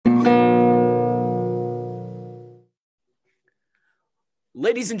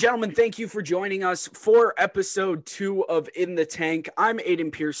Ladies and gentlemen, thank you for joining us for episode 2 of In the Tank. I'm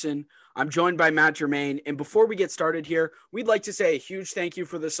Aiden Pearson. I'm joined by Matt Germain. And before we get started here, we'd like to say a huge thank you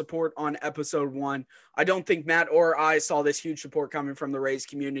for the support on episode 1. I don't think Matt or I saw this huge support coming from the Rays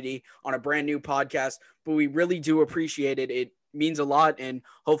community on a brand new podcast, but we really do appreciate it. It means a lot, and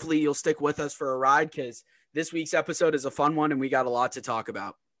hopefully you'll stick with us for a ride because this week's episode is a fun one and we got a lot to talk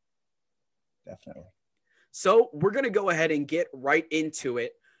about. Definitely. So we're going to go ahead and get right into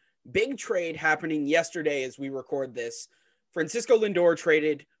it. Big trade happening yesterday as we record this. Francisco Lindor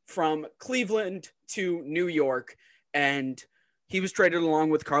traded from Cleveland to New York, and he was traded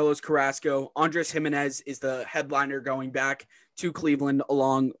along with Carlos Carrasco. Andres Gimenez is the headliner going back to Cleveland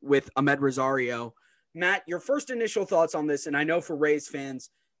along with Amed Rosario. Matt, your first initial thoughts on this, and I know for Rays fans,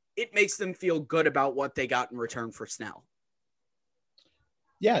 it makes them feel good about what they got in return for Snell.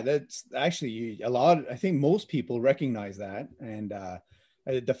 Yeah, that's actually a lot. I think most people recognize that. And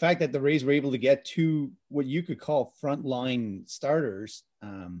the fact that the Rays were able to get two, what you could call frontline starters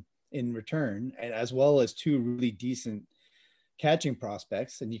in return, and as well as two really decent catching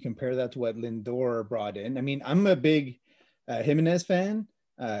prospects. And you compare that to what Lindor brought in. I mean, I'm a big Gimenez fan.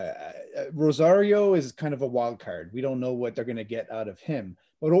 Rosario is kind of a wild card. We don't know what they're going to get out of him.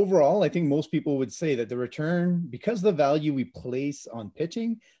 But overall, I think most people would say that the return, because of the value we place on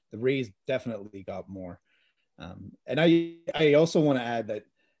pitching, the Rays definitely got more. And I also want to add that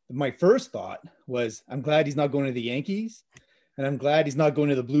my first thought was, I'm glad he's not going to the Yankees, and I'm glad he's not going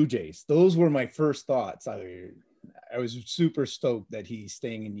to the Blue Jays. Those were my first thoughts. I was super stoked that he's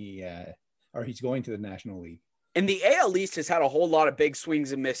staying in he's going to the National League. And the AL East has had a whole lot of big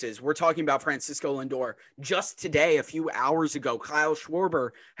swings and misses. We're talking about Francisco Lindor. Just today, a few hours ago, Kyle Schwarber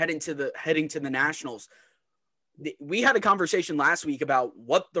heading to the Nationals. We had a conversation last week about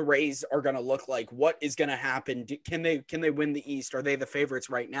what the Rays are going to look like. What is going to happen? Can they win the East? Are they the favorites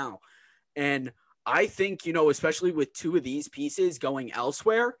right now? And I think, especially with two of these pieces going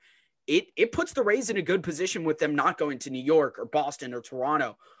elsewhere, it puts the Rays in a good position with them not going to New York or Boston or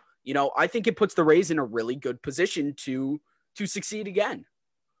Toronto. I think it puts the Rays in a really good position to succeed again.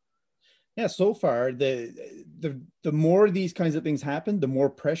 Yeah, so far, the more these kinds of things happen, the more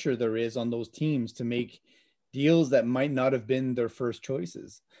pressure there is on those teams to make deals that might not have been their first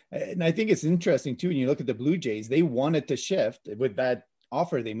choices. And I think it's interesting, too, when you look at the Blue Jays, they wanted to shift with that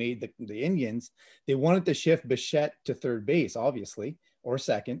offer they made the Indians. They wanted to shift Bichette to third base, obviously, or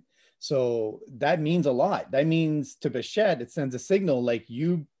second. So that means a lot. That means to Bichette, it sends a signal like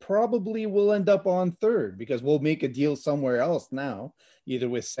you probably will end up on third because we'll make a deal somewhere else now, either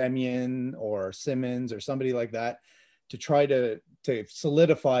with Semien or Simmons or somebody like that to try to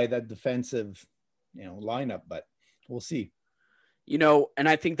solidify that defensive, lineup. But we'll see. And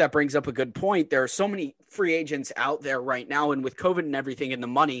I think that brings up a good point. There are so many free agents out there right now, and with COVID and everything and the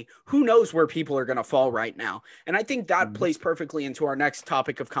money, who knows where people are going to fall right now. And I think that plays perfectly into our next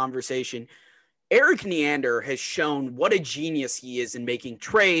topic of conversation. Erik Neander has shown what a genius he is in making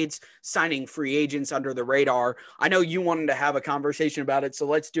trades, signing free agents under the radar. I know you wanted to have a conversation about it, so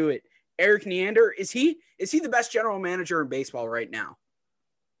let's do it. Erik Neander, is he the best general manager in baseball right now?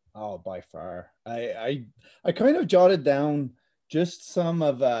 Oh, by far. I kind of jotted down just some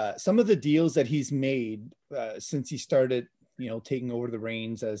of the deals that he's made since he started, taking over the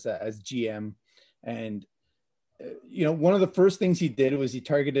reins as GM. And, one of the first things he did was he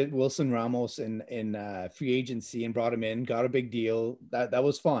targeted Wilson Ramos in free agency and brought him in, got a big deal. That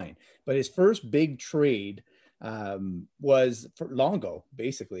was fine. But his first big trade was for Longo,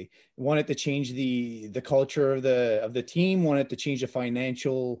 basically. He wanted to change the culture of the team, wanted to change the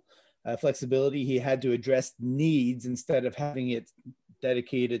financial flexibility. He had to address needs instead of having it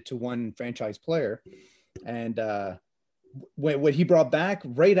dedicated to one franchise player. And what he brought back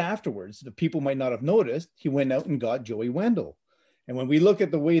right afterwards, the people might not have noticed, he went out and got Joey Wendell. And when we look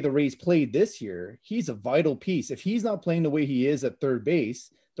at the way the Rays played this year, he's a vital piece. If he's not playing the way he is at third base,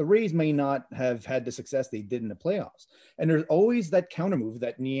 the Rays may not have had the success they did in the playoffs. And there's always that counter move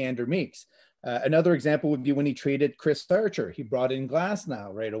that Neander makes. Another example would be when he traded Chris Archer. He brought in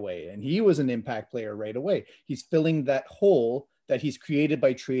Glasnow right away, and he was an impact player right away. He's filling that hole that he's created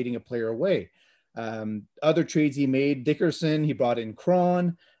by trading a player away. Other trades he made, Dickerson, he brought in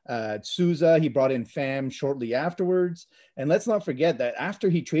Cron, Souza, he brought in Pham shortly afterwards. And let's not forget that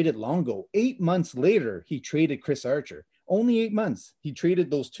after he traded Longo, 8 months later, he traded Chris Archer. Only 8 months. He traded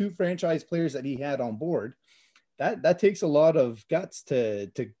those two franchise players that he had on board. That takes a lot of guts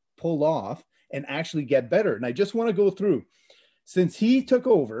to pull off and actually get better. And I just want to go through, since he took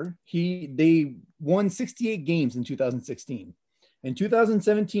over, they won 68 games in 2016. In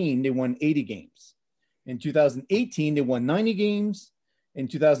 2017, they won 80 games. In 2018, they won 90 games. In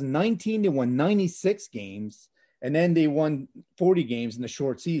 2019, they won 96 games, and then they won 40 games in the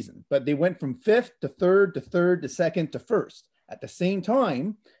short season. But they went from fifth to third to third to second to first. At the same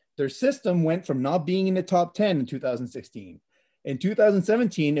time, their system went from not being in the top 10 in 2016. In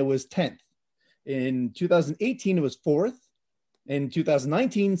 2017, it was 10th. In 2018, it was fourth. In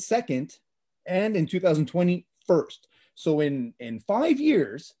 2019, second. And in 2020, first. So in 5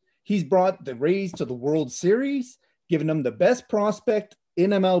 years, he's brought the Rays to the World Series, given them the best prospect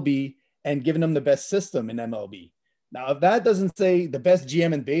in MLB, and given them the best system in MLB. Now, if that doesn't say the best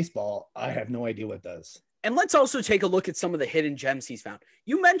GM in baseball, I have no idea what does. And let's also take a look at some of the hidden gems he's found.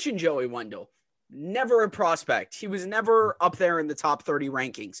 You mentioned Joey Wendell. Never a prospect. He was never up there in the top 30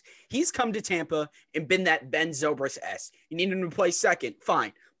 rankings. He's come to Tampa and been that Ben Zobrist-esque. You need him to play second,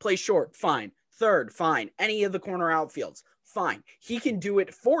 fine. Play short, fine. Third, fine. Any of the corner outfields, fine. He can do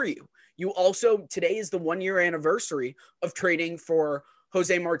it for you. You also, today is the 1-year anniversary of trading for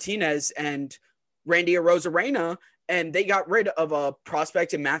Jose Martinez and Randy Arozarena, and they got rid of a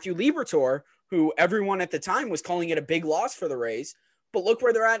prospect in Matthew Liberatore, who everyone at the time was calling it a big loss for the Rays. But look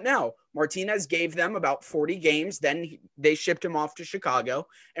where they're at now. Martinez gave them about 40 games. Then they shipped him off to Chicago.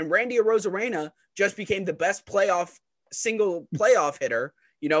 And Randy Arozarena just became the best single playoff hitter,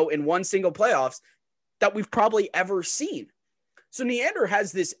 in one single playoffs that we've probably ever seen. So Neander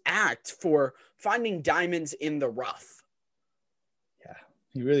has this act for finding diamonds in the rough. Yeah,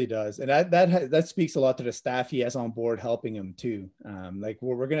 he really does. And that speaks a lot to the staff he has on board helping him too.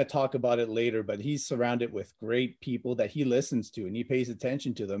 We're going to talk about it later, but he's surrounded with great people that he listens to, and he pays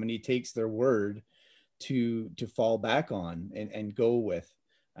attention to them, and he takes their word to fall back on and go with.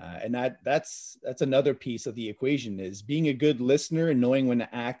 And that's another piece of the equation, is being a good listener and knowing when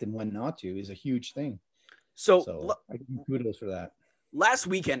to act and when not to is a huge thing. So I give you kudos for that. Last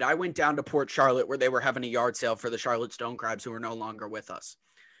weekend, I went down to Port Charlotte where they were having a yard sale for the Charlotte Stone Crabs, who are no longer with us.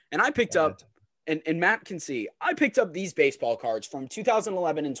 And I picked up, and Matt can see, I picked up these baseball cards from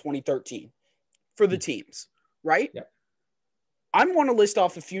 2011 and 2013 for the teams, right? Yep. I want to list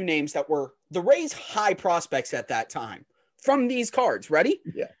off a few names that were the Rays' high prospects at that time from these cards. Ready?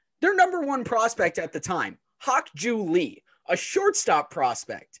 Yeah. Their number one prospect at the time, Hak-Ju Lee, a shortstop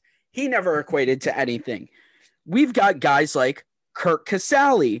prospect. He never equated to anything. We've got guys like Kirk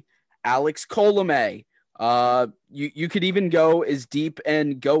Casale, Alex Colomé. You could even go as deep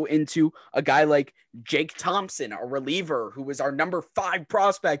and go into a guy like Jake Thompson, a reliever who was our number 5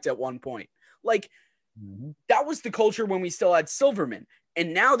 prospect at one point. That was the culture when we still had Silverman.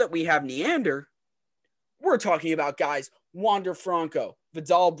 And now that we have Neander, we're talking about guys, Wander Franco,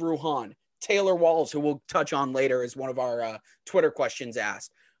 Vidal Brujan, Taylor Walls, who we'll touch on later as one of our Twitter questions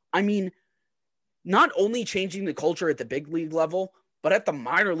asked. I mean, not only changing the culture at the big league level, but at the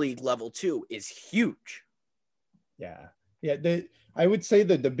minor league level too is huge. Yeah. I would say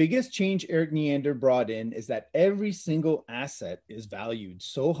that the biggest change Erik Neander brought in is that every single asset is valued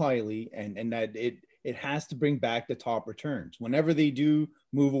so highly, and that it has to bring back the top returns. Whenever they do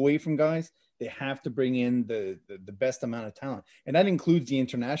move away from guys, they have to bring in the best amount of talent. And that includes the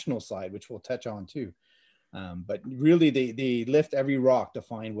international side, which we'll touch on too. But really, they lift every rock to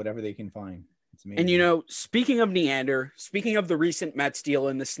find whatever they can find. It's amazing. And, speaking of Neander, speaking of the recent Mets deal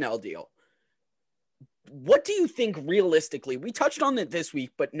and the Snell deal, what do you think realistically? We touched on it this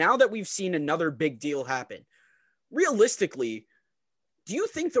week, but now that we've seen another big deal happen, realistically, do you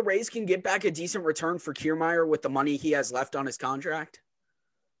think the Rays can get back a decent return for Kiermaier with the money he has left on his contract?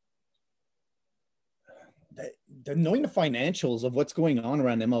 Knowing the financials of what's going on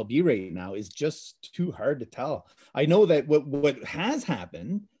around MLB right now is just too hard to tell. I know that what has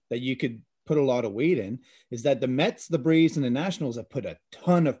happened that you could put a lot of weight in is that the Mets, the Braves, and the Nationals have put a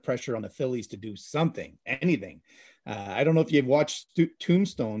ton of pressure on the Phillies to do something, anything. I don't know if you've watched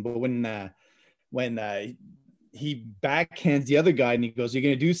Tombstone, but when he backhands the other guy and he goes, "You're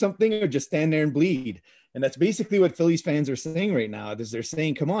going to do something or just stand there and bleed?" And that's basically what Phillies fans are saying right now. Is they're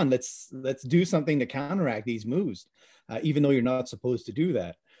saying, "Come on, let's do something to counteract these moves, even though you're not supposed to do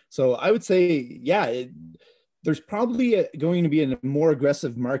that." So I would say, yeah, there's probably going to be a more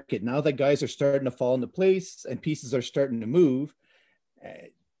aggressive market now that guys are starting to fall into place and pieces are starting to move.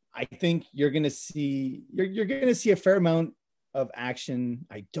 I think you're going to see a fair amount of action.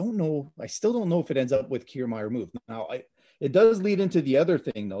 I still don't know if it ends up with Kiermaier move. Now, it does lead into the other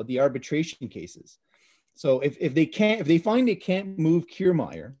thing though, the arbitration cases. So if they find they can't move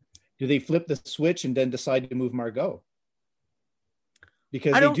Kiermaier, do they flip the switch and then decide to move Margot?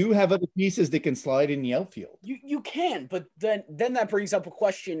 Because they do have other pieces that can slide in the outfield. You can, but then that brings up a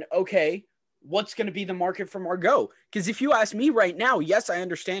question. Okay, what's going to be the market for Margot? Because if you ask me right now, yes, I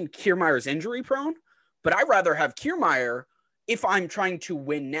understand Kiermaier's injury prone, but I'd rather have Kiermaier if I'm trying to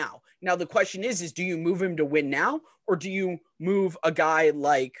win now. Now, the question is do you move him to win now, or do you move a guy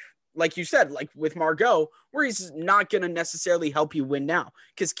like you said, like with Margot, where he's not going to necessarily help you win now?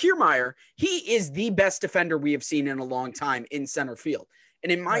 Because Kiermaier, he is the best defender we have seen in a long time in center field.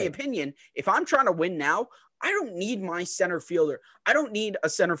 And in my opinion, if I'm trying to win now, I don't need my center fielder. I don't need a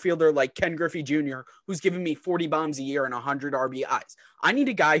center fielder like Ken Griffey Jr., who's giving me 40 bombs a year and 100 RBIs. I need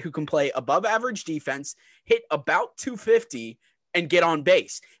a guy who can play above average defense, hit about 250, and get on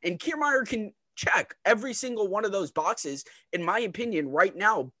base. And Kiermaier can check every single one of those boxes, in my opinion, right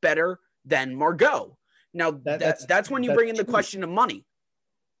now, better than Margot. Now, that's when you bring in the question of money.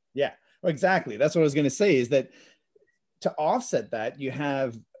 Yeah, exactly. That's what I was going to say, is that to offset that, you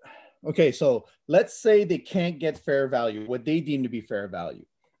have, okay, so let's say they can't get fair value, what they deem to be fair value.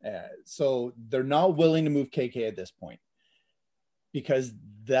 So they're not willing to move KK at this point, because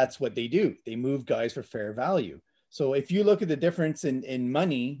that's what they do. They move guys for fair value. So if you look at the difference in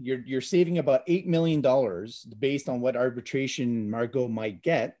money, you're saving about $8 million based on what arbitration Margot might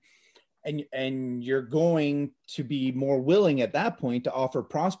get. And you're going to be more willing at that point to offer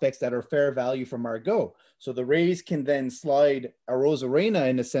prospects that are fair value for Margot. So the Rays can then slide Arozarena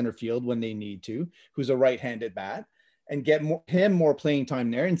in the center field when they need to, who's a right-handed bat, and get him more playing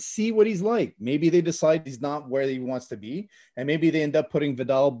time there and see what he's like. Maybe they decide he's not where he wants to be, and maybe they end up putting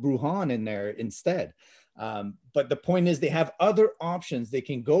Vidal Brujan in there instead. But the point is, they have other options they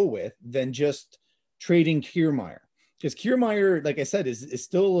can go with than just trading Kiermaier. Because Kiermaier, like I said, is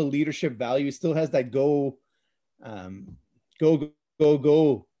still a leadership value, still has that go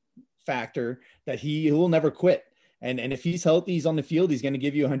factor that he will never quit. And if he's healthy, he's on the field, he's going to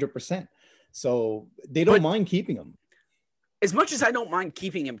give you 100%. So they don't mind keeping him. As much as I don't mind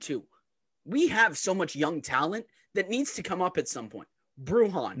keeping him too, we have so much young talent that needs to come up at some point.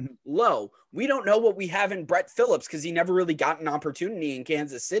 Brujan, Lowe. We don't know what we have in Brett Phillips because he never really got an opportunity in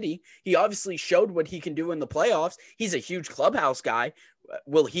Kansas City. He obviously showed what he can do in the playoffs. He's a huge clubhouse guy.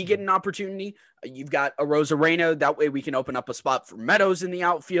 Will he get an opportunity? You've got Arozarena. That way we can open up a spot for Meadows in the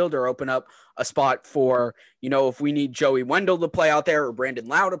outfield, or open up a spot for, if we need Joey Wendell to play out there or Brandon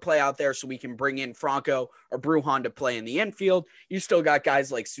Lau to play out there, so we can bring in Franco or Brujan to play in the infield. You still got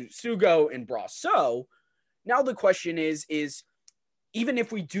guys like Sugo and Brasso. Now the question is even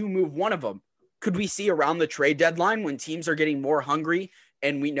if we do move one of them, could we see around the trade deadline, when teams are getting more hungry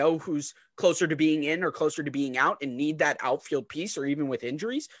and we know who's closer to being in or closer to being out and need that outfield piece, or even with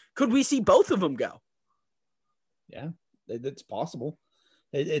injuries, could we see both of them go? Yeah, it's possible.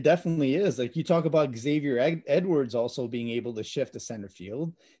 It definitely is. Like, you talk about Xavier Edwards also being able to shift to center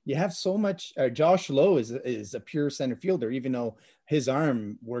field. You have so much. Josh Lowe is a pure center fielder, even though his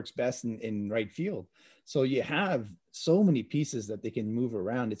arm works best in right field. So you have so many pieces that they can move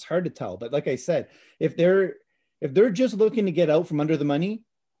around. It's hard to tell. But like I said, if they're just looking to get out from under the money,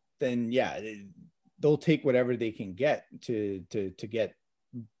 then yeah, they'll take whatever they can get to get.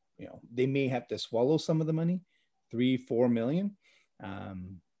 They may have to swallow some of the money, 3-4 million.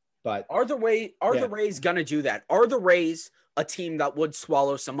 But are the Rays gonna do that? Are the Rays a team that would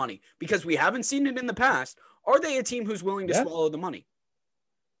swallow some money? Because we haven't seen it in the past. Are they a team who's willing to swallow the money?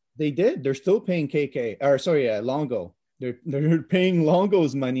 They did. They're still paying Longo. They're paying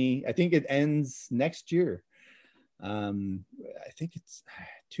Longo's money. I think it ends next year. I think it's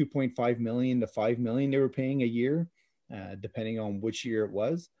 2.5 million to 5 million they were paying a year, depending on which year it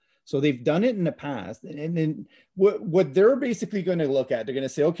was. So they've done it in the past. And then what they're basically going to look at, they're going to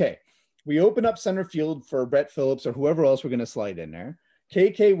say, okay, we open up center field for Brett Phillips or whoever else we're going to slide in there.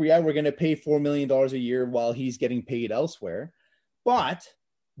 KK, we're going to pay $4 million a year while he's getting paid elsewhere. But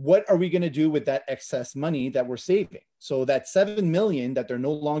what are we going to do with that excess money that we're saving? So that $7 million that they're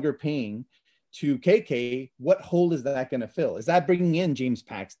no longer paying to KK, what hole is that going to fill? Is that bringing in James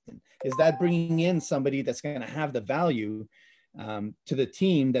Paxton? Is that bringing in somebody that's going to have the value to the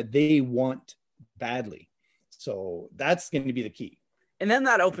team that they want badly? So that's going to be the key. And then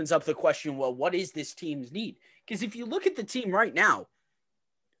that opens up the question, well, what is this team's need? Because if you look at the team right now,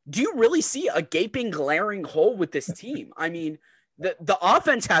 do you really see a gaping, glaring hole with this team? I mean, the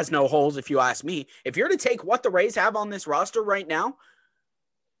offense has no holes, if you ask me. If you're to take what the Rays have on this roster right now,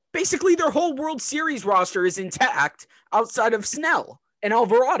 basically their whole World Series roster is intact outside of Snell and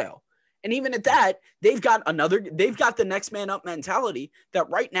Alvarado. And even at that, they've got the next man up mentality that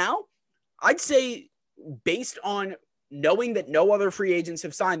right now, I'd say, based on knowing that no other free agents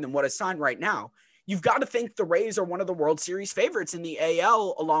have signed than what is signed right now, you've got to think the Rays are one of the World Series favorites in the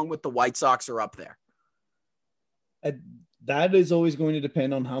AL, along with the White Sox are up there. That is always going to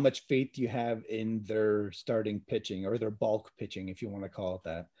depend on how much faith you have in their starting pitching or their bulk pitching, if you want to call it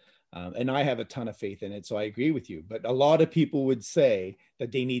that. And I have a ton of faith in it, so I agree with you. But a lot of people would say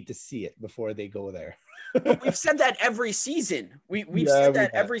that they need to see it before they go there. But we've said that every season. We've Yeah, said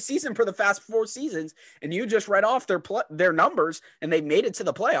that every season for the past 4 seasons, and you just read off their numbers, and they made it to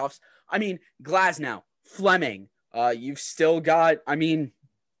the playoffs. I mean, Glasnow, Fleming, you've still got, I mean,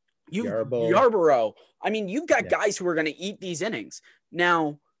 Yarborough. I mean, you've got guys who are going to eat these innings.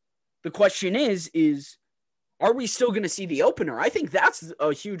 Now, the question is are we still going to see the opener? I think that's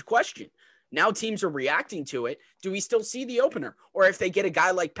a huge question. Now teams are reacting to it. Do we still see the opener? Or if they get a guy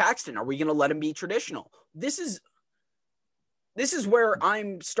like Paxton, are we going to let him be traditional? This is where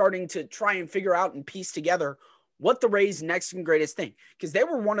I'm starting to try and figure out and piece together what the Rays' next and greatest thing, because they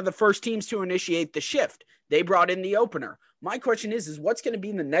were one of the first teams to initiate the shift. They brought in the opener. My question is what's going to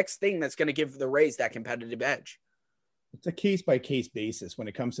be the next thing that's going to give the Rays that competitive edge? It's a case-by-case basis when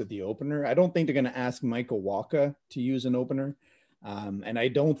it comes to the opener. I don't think they're going to ask Michael Wacha to use an opener. And I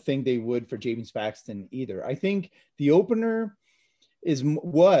don't think they would for James Paxton either. I think the opener was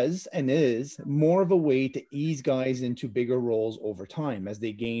more of a way to ease guys into bigger roles over time as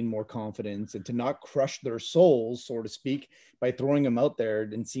they gain more confidence and to not crush their souls, so to speak, by throwing them out there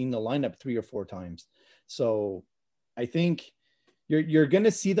and seeing the lineup 3 or 4 times. So I think you're going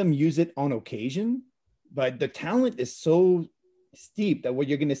to see them use it on occasion, but the talent is so steep that what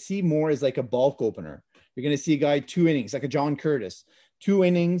you're going to see more is like a bulk opener. You're going to see a guy 2 innings, like a John Curtis, 2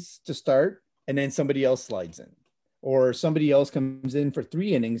 innings to start, and then somebody else slides in. Or somebody else comes in for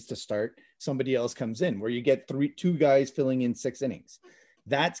 3 innings to start, somebody else comes in, where you get 2 guys filling in 6 innings.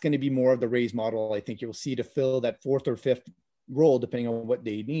 That's going to be more of the Rays model, I think you'll see, to fill that 4th or 5th role, depending on what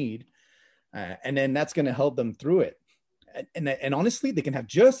they need. And then that's going to help them through it. And honestly, they can have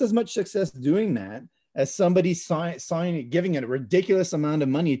just as much success doing that as somebody giving a ridiculous amount of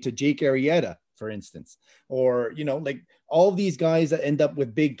money to Jake Arrieta, for instance, or, like all these guys that end up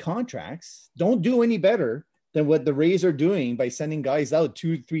with big contracts don't do any better than what the Rays are doing by sending guys out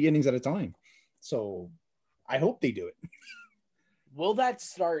 2-3 innings at a time. So I hope they do it. Will that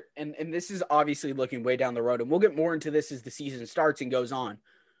start? And this is obviously looking way down the road, and we'll get more into this as the season starts and goes on.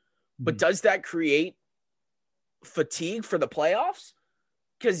 But does that create fatigue for the playoffs?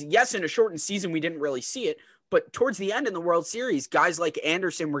 Because yes, in a shortened season, we didn't really see it. But towards the end in the World Series, guys like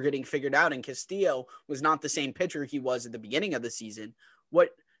Anderson were getting figured out, and Castillo was not the same pitcher he was at the beginning of the season.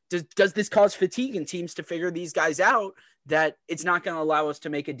 What does this cause fatigue in teams to figure these guys out that it's not going to allow us to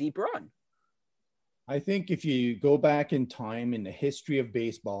make a deep run? I think if you go back in time in the history of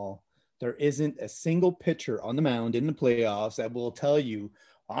baseball, there isn't a single pitcher on the mound in the playoffs that will tell you,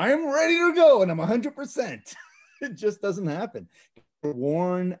 I'm ready to go and I'm 100%. It just doesn't happen. We're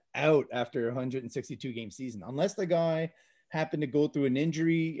worn out after a 162 game season, unless the guy happened to go through an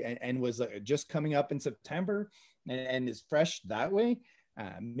injury and was just coming up in September and is fresh that way.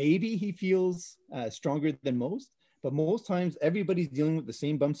 Maybe he feels stronger than most, but most times everybody's dealing with the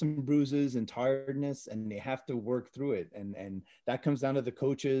same bumps and bruises and tiredness, and they have to work through it. And that comes down to the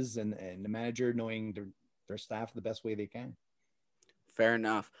coaches and the manager knowing their staff the best way they can. Fair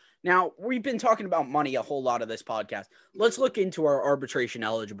enough. Now, we've been talking about money a whole lot of this podcast. Let's look into our arbitration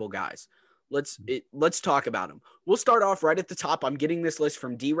eligible guys. Let's talk about them. We'll start off right at the top. I'm getting this list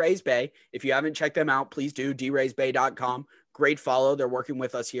from D-Rays Bay. If you haven't checked them out, please do. draysbay.com. Great follow. They're working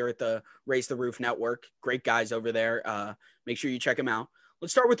with us here at the Raise the Roof Network. Great guys over there. Make sure you check them out.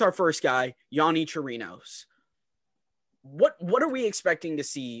 Let's start with our first guy, Yonny Chirinos. What are we expecting to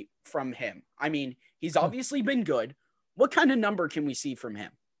see from him? I mean, he's obviously been good. What kind of number can we see from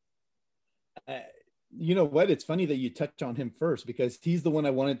him? You know what? It's funny that you touch on him first, because he's the one I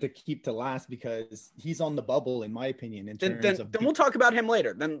wanted to keep to last, because he's on the bubble, in my opinion. Then we'll talk about him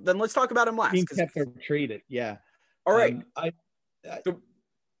later. Then let's talk about him last. Being kept or traded. Yeah. All right.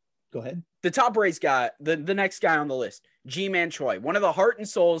 Go ahead. The top Rays guy, the next guy on the list, Ji-Man Choi, one of the heart and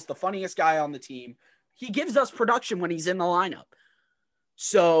souls, the funniest guy on the team. He gives us production when he's in the lineup.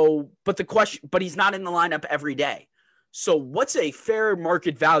 So, but he's not in the lineup every day. So what's a fair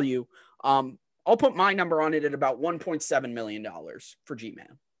market value? I'll put my number on it at about $1.7 million for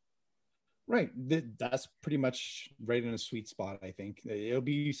G-Man. Right. That's pretty much right in a sweet spot, I think. It'll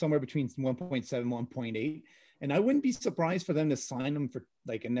be somewhere between 1.7, 1.8. And I wouldn't be surprised for them to sign him for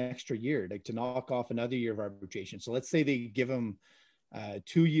like an extra year, like to knock off another year of arbitration. So let's say they give him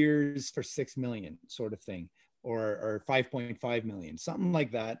 2 years for $6 million sort of thing, or 5.5 million, something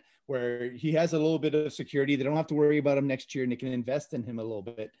like that, where he has a little bit of security. They don't have to worry about him next year, and they can invest in him a little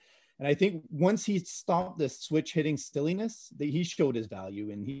bit. And I think once he stopped the switch hitting silliness, he showed his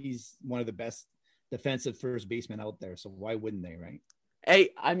value, and he's one of the best defensive first baseman out there. So why wouldn't they, right?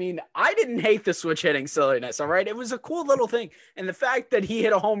 Hey, I mean, I didn't hate the switch hitting silliness, all right? It was a cool little thing. And the fact that he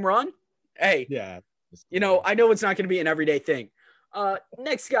hit a home run, hey, yeah, you know, I know it's not going to be an everyday thing.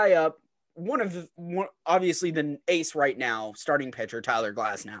 Next guy up, obviously the ace right now, starting pitcher, Tyler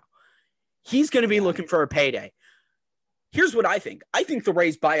Glasnow. He's going to be looking for a payday. Here's what I think. I think the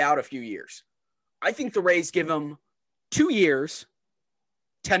Rays buy out a few years. I think the Rays give him 2 years,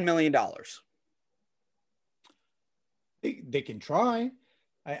 $10 million. They can try.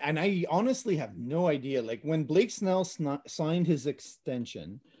 And I honestly have no idea. Like when Blake Snell signed his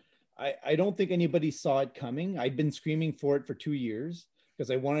extension, I don't think anybody saw it coming. I'd been screaming for it for 2 years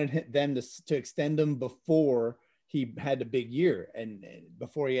because I wanted them to extend him before he had a big year and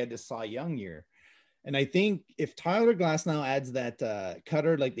before he had the Cy Young year. And I think if Tyler Glasnow adds that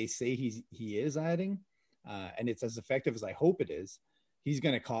cutter like they say he is adding, and it's as effective as I hope it is, he's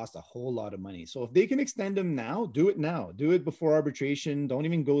going to cost a whole lot of money. So if they can extend him now, do it now. Do it before arbitration. Don't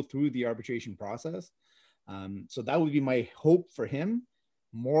even go through the arbitration process. So that would be my hope for him.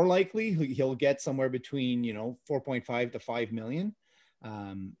 More likely, he'll get somewhere between 4.5 to 5 million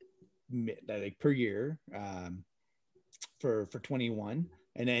like per year for 21.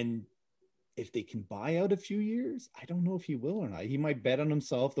 And then if they can buy out a few years, I don't know if he will or not. He might bet on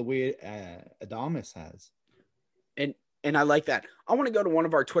himself the way Adames has. And I like that. I want to go to one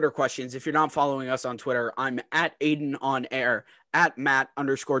of our Twitter questions. If you're not following us on Twitter, I'm at Aiden on air, at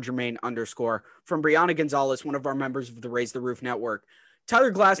Matt_Germain_ from Brianna Gonzalez, one of our members of the Raise the Roof Network.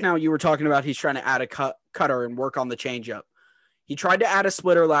 Tyler Glasnow, you were talking about he's trying to add a cutter and work on the changeup. He tried to add a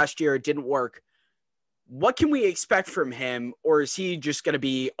splitter last year. It didn't work. What can we expect from him, or is he just going to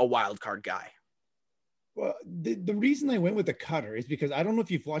be a wild card guy? Well, the reason I went with the cutter is because I don't know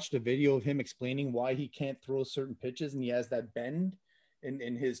if you've watched a video of him explaining why he can't throw certain pitches and he has that bend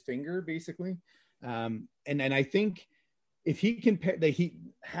in his finger, basically. And I think if he can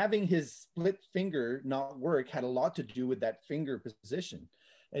having his split finger not work had a lot to do with that finger position.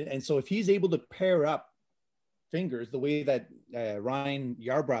 And so if he's able to pair up fingers the way that Ryan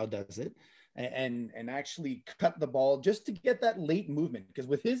Yarbrough does it and actually cut the ball just to get that late movement, because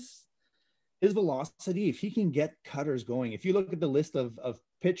with his velocity, if he can get cutters going, if you look at the list of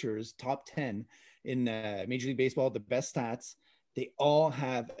pitchers, top 10 in Major League Baseball, the best stats, they all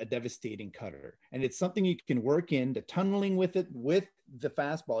have a devastating cutter. And it's something you can work in. The tunneling with it, with the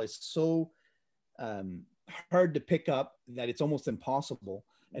fastball is so hard to pick up that it's almost impossible.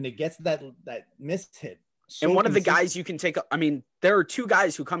 And it gets that missed hit. So and one of the guys you can take, I mean, there are two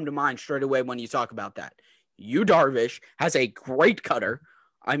guys who come to mind straight away when you talk about that. Yu Darvish has a great cutter.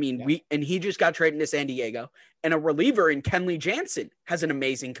 I mean, he just got traded to San Diego, and a reliever in Kenley Jansen has an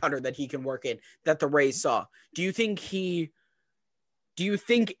amazing cutter that he can work in that the Rays saw. Do you think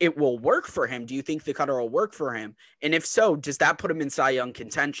it will work for him? Do you think the cutter will work for him? And if so, does that put him in Cy Young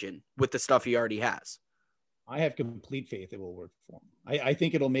contention with the stuff he already has? I have complete faith it will work for him. I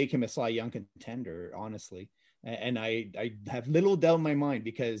think it'll make him a Cy Young contender, honestly. And I have little doubt in my mind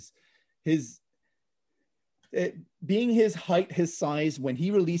because being his height, his size, when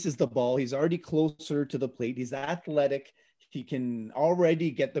he releases the ball, he's already closer to the plate. He's athletic. He can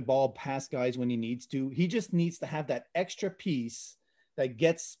already get the ball past guys when he needs to. He just needs to have that extra piece that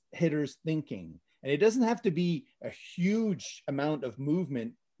gets hitters thinking. And it doesn't have to be a huge amount of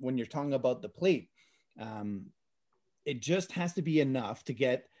movement when you're talking about the plate. It just has to be enough to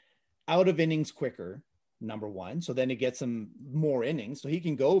get out of innings quicker, number one. So then it gets him more innings. So he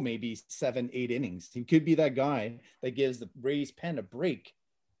can go maybe 7-8 innings. He could be that guy that gives the Rays pen a break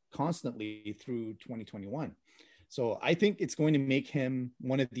constantly through 2021. So I think it's going to make him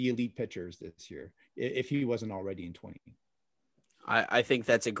one of the elite pitchers this year, if he wasn't already in 20. I think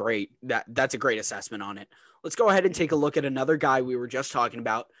that's a great assessment on it. Let's go ahead and take a look at another guy we were just talking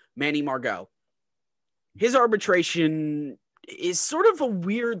about, Manny Margot. His arbitration is sort of a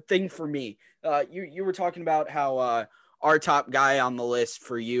weird thing for me. You were talking about how our top guy on the list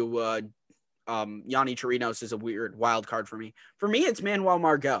for you, Yanni Chirinos, is a weird wild card for me. For me, it's Manuel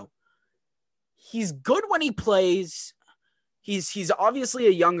Margot. He's good when he plays. He's obviously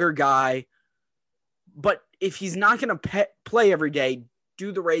a younger guy, but if he's not going to play every day,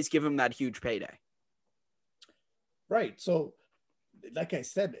 do the Rays give him that huge payday? Right. So, like I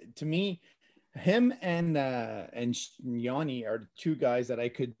said, to me, him and Yanni are two guys that I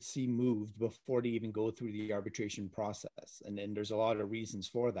could see moved before they even go through the arbitration process. And then there's a lot of reasons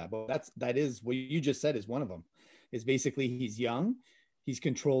for that. But that is what you just said is one of them. Is basically he's young, he's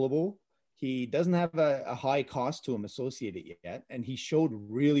controllable, he doesn't have a high cost to him associated yet, and he showed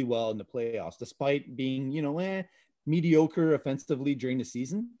really well in the playoffs, despite being mediocre offensively during the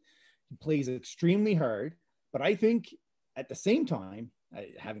season. He plays extremely hard, but I think at the same time,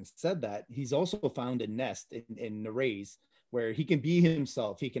 having said that, he's also found a nest in the Rays where he can be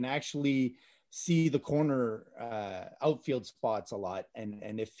himself. He can actually see the corner outfield spots a lot.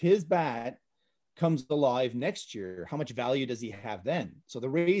 And if his bat comes alive next year, how much value does he have then? So the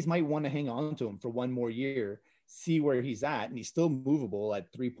Rays might want to hang on to him for one more year, see where he's at, and he's still movable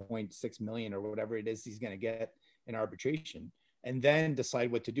at 3.6 million or whatever it is he's going to get in arbitration, and then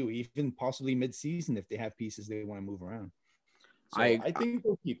decide what to do, even possibly mid-season if they have pieces they want to move around. So I think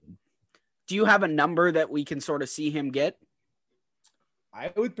they'll keep him. Do you have a number that we can sort of see him get? I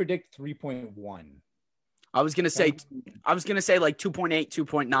would predict 3.1. I was gonna say like 2.8,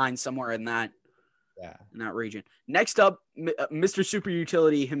 2.9, somewhere in that region. Next up, Mr. Super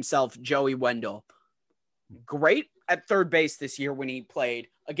Utility himself, Joey Wendell. Great at third base this year when he played.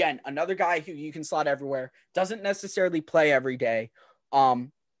 Again, another guy who you can slot everywhere. Doesn't necessarily play every day.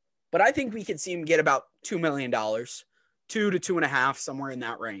 But I think we could see him get about $2 million, 2 to 2.5, somewhere in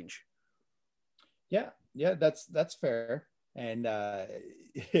that range. Yeah, that's fair. And man,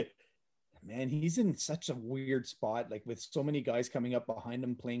 he's in such a weird spot, like with so many guys coming up behind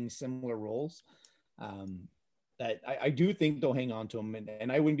him playing similar roles, that I do think they'll hang on to him,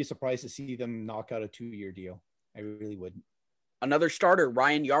 and I wouldn't be surprised to see them knock out a 2-year deal. I really wouldn't. Another starter,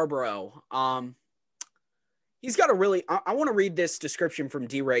 Ryan Yarbrough. He's got a really, I want to read this description from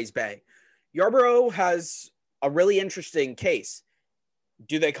D-Rays Bay. Yarbrough has a really interesting case.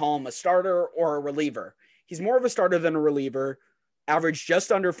 Do they call him a starter or a reliever? He's more of a starter than a reliever, averaged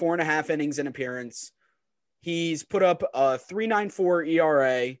just under 4.5 innings in appearance. He's put up a 3.94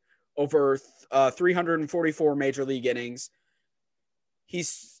 ERA over 344 major league innings.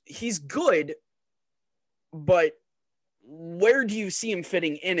 He's good, but where do you see him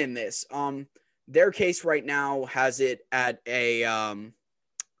fitting in this? Their case right now has it at a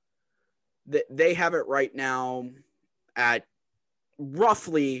they have it right now at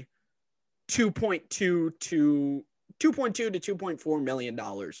roughly 2.2 to 2.4 million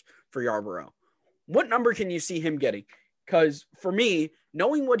dollars for Yarbrough. What number can you see him getting? Because for me,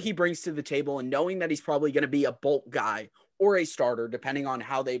 knowing what he brings to the table and knowing that he's probably going to be a bulk guy or a starter, depending on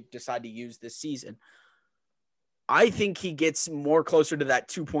how they decide to use this season, I think he gets more closer to that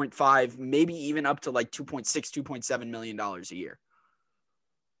 2.5, maybe even up to like 2.6, $2.7 million a year.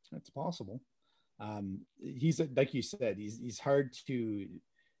 That's possible. He's, like you said, he's hard to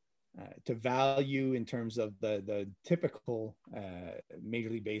value in terms of the typical Major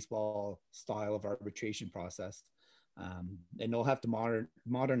League Baseball style of arbitration process. And they'll have to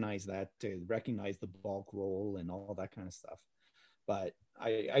modernize that to recognize the bulk role and all that kind of stuff. But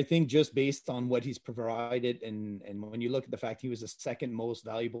I think just based on what he's provided, and when you look at the fact he was the second most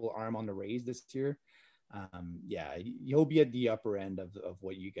valuable arm on the Rays this year, he'll be at the upper end of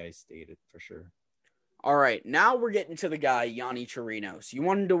what you guys stated for sure. All right, now we're getting to the guy, Yonny Chirinos. You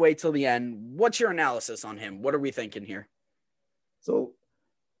wanted to wait till the end. What's your analysis on him? What are we thinking here? So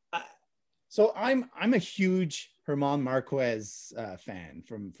I'm a huge German Marquez fan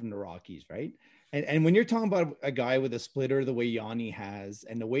from the Rockies, right? And when you're talking about a guy with a splitter the way Yanni has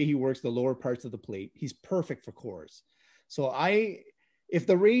and the way he works the lower parts of the plate, he's perfect for Coors. So if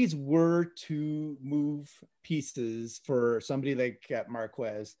the Rays were to move pieces for somebody like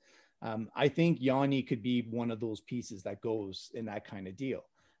Marquez, I think Yanni could be one of those pieces that goes in that kind of deal.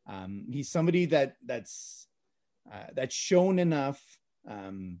 He's somebody that's shown enough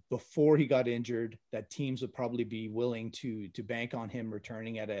before he got injured that teams would probably be willing to bank on him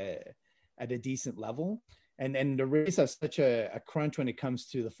returning at a decent level. And the Rays have such a crunch when it comes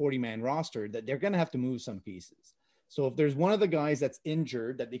to the 40-man roster that they're going to have to move some pieces. So if there's one of the guys that's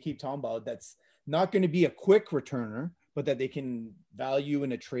injured that they keep talking about, that's not going to be a quick returner, but that they can value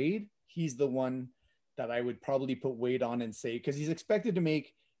in a trade, he's the one that I would probably put weight on and say, because he's expected to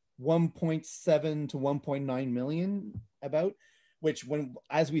make 1.7 to 1.9 million about, which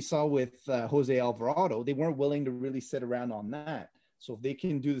as we saw with Jose Alvarado, they weren't willing to really sit around on that. So if they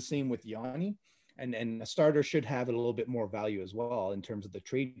can do the same with Yanni, and a starter should have a little bit more value as well in terms of the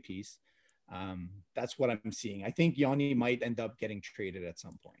trade piece. That's what I'm seeing. I think Yanni might end up getting traded at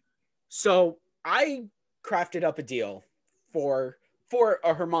some point. So I crafted up a deal for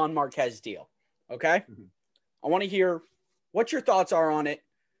a German Marquez deal. Okay. Mm-hmm. I want to hear what your thoughts are on it.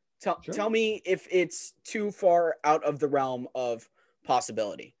 Tell me if it's too far out of the realm of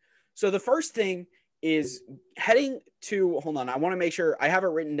possibility. So the first thing is heading to, hold on, I want to make sure I have it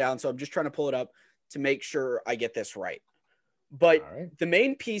written down. So I'm just trying to pull it up to make sure I get this right. But the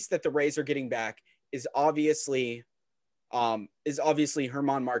main piece that the Rays are getting back is obviously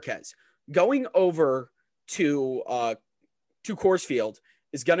German Marquez. Going over to Coors Field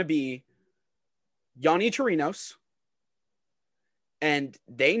is going to be Yanni Chirinos, and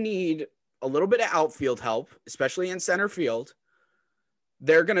they need a little bit of outfield help, especially in center field.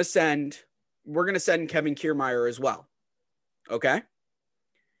 We're going to send Kevin Kiermaier as well. Okay.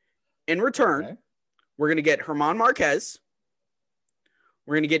 In return, okay, we're going to get German Marquez.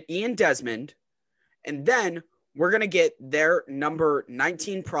 We're going to get Ian Desmond. And then we're going to get their number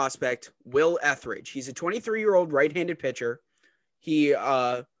 19 prospect, Will Etheridge. He's a 23-year-old right-handed pitcher. He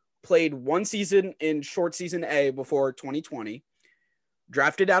played one season in short season A before 2020.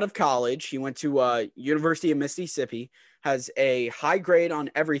 Drafted out of college. He went to University of Mississippi. Has a high grade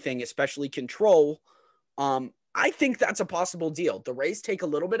on everything, especially control. I think that's a possible deal. The Rays take a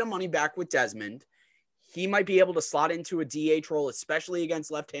little bit of money back with Desmond. He might be able to slot into a DH role, especially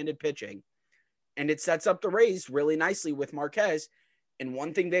against left-handed pitching. And it sets up the Rays really nicely with Marquez. And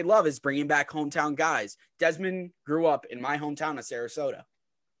one thing they love is bringing back hometown guys. Desmond grew up in my hometown of Sarasota.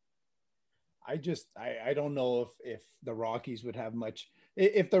 I don't know if the Rockies would have much.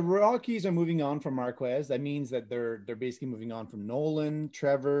 If the Rockies are moving on from Marquez, that means that they're basically moving on from Nolan,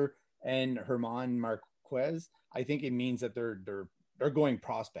 Trevor, and German Marquez. I think it means that they're going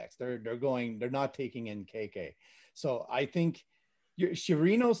prospects. They're not taking in KK. So I think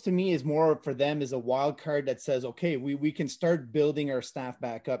Chirinos to me is more for them is a wild card that says, okay, we can start building our staff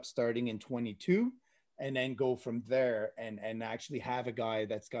back up starting in 22 and then go from there and actually have a guy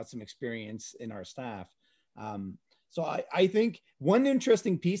that's got some experience in our staff. So I think one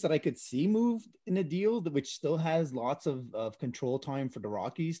interesting piece that I could see moved in a deal which still has lots of control time for the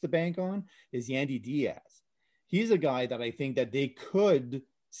Rockies to bank on is Yandy Diaz. He's a guy that I think that they could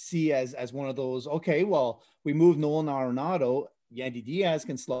see as one of those, okay, well, we moved Nolan Arenado. Yandy Diaz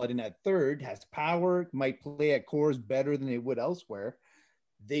can slot in at third, has power, might play at cores better than they would elsewhere.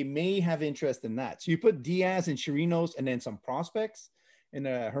 They may have interest in that. So you put Diaz and Chirinos and then some prospects in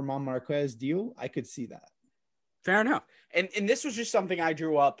a German Marquez deal. I could see that. Fair enough. And this was just something I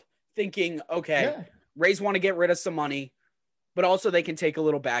drew up thinking, okay, yeah, Rays want to get rid of some money, but also they can take a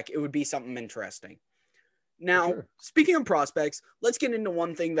little back. It would be something interesting. Now, sure, speaking of prospects, let's get into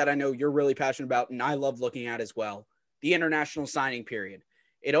one thing that I know you're really passionate about and I love looking at as well. The international signing period.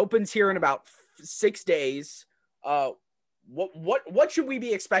 It opens here in about 6 days. What should we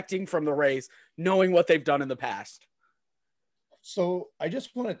be expecting from the Rays, knowing what they've done in the past? So I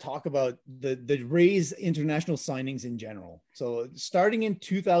just want to talk about the Rays international signings in general. So starting in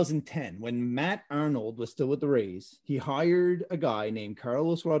 2010, when Matt Arnold was still with the Rays, he hired a guy named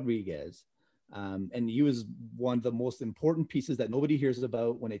Carlos Rodriguez. And he was one of the most important pieces that nobody hears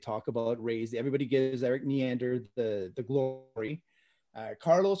about when they talk about Rays. Everybody gives Eric Neander the glory.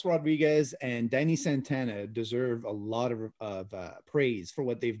 Carlos Rodriguez and Danny Santana deserve a lot of praise for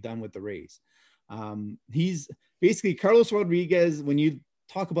what they've done with the Rays. He's basically Carlos Rodriguez. When you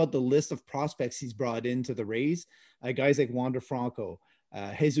talk about the list of prospects he's brought into the Rays, guys like Wander Franco,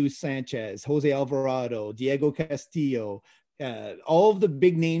 Jesus Sanchez, Jose Alvarado, Diego Castillo, all of the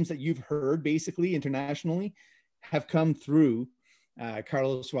big names that you've heard basically internationally have come through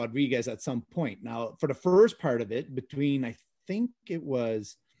Carlos Rodriguez at some point. Now, for the first part of it, between I think it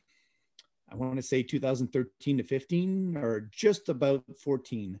was, I want to say 2013 to 15 or just about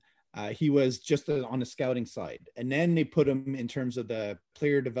 14, he was just on the scouting side. And then they put him in terms of the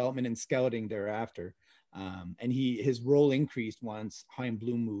player development and scouting thereafter. And his role increased once Chaim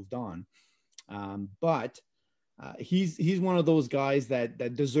Bloom moved on. But he's one of those guys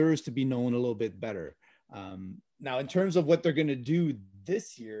that deserves to be known a little bit better. Now, in terms of what they're going to do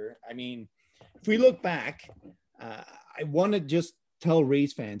this year, I mean, if we look back, I want to just tell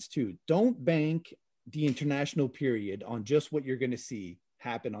Rays fans too, don't bank the international period on just what you're going to see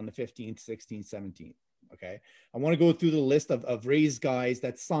happen on the 15th, 16th, 17th. Okay. I want to go through the list of Rays guys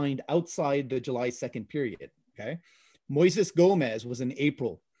that signed outside the July 2nd period. Okay. Moises Gomez was in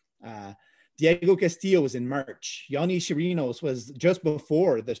April. Diego Castillo was in March. Yanni Chirinos was just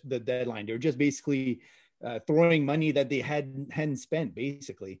before the deadline. They were just basically throwing money that they hadn't spent,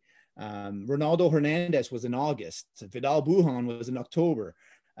 basically. Ronaldo Hernandez was in August. Vidal Bujan was in October.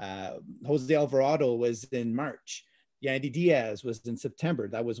 Jose Alvarado was in March. Yandy Diaz was in September.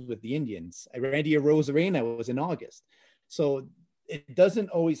 That was with the Indians. Randy Arozarena was in August. So it doesn't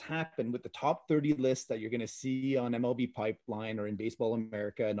always happen with the top 30 lists that you're going to see on MLB Pipeline or in Baseball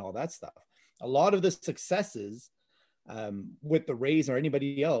America and all that stuff. A lot of the successes with the Rays or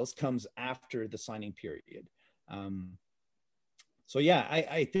anybody else comes after the signing period. So yeah,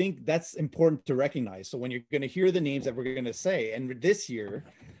 I think that's important to recognize. So when you're going to hear the names that we're going to say, and this year,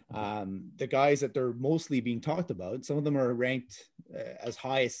 the guys that they're mostly being talked about, some of them are ranked as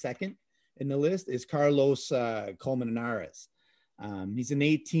high as second in the list, is Carlos Colmenares. He's an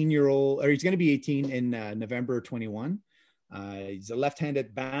 18-year-old, or he's going to be 18 in November 21. He's a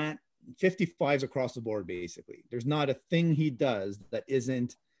left-handed bat, 55s across the board, basically. There's not a thing he does that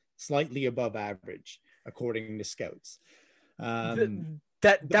isn't slightly above average, according to scouts. That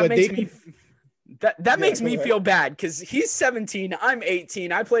makes me... That makes me feel bad because he's 17. I'm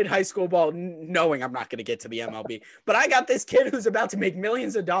 18. I played high school ball knowing I'm not going to get to the MLB. But I got this kid who's about to make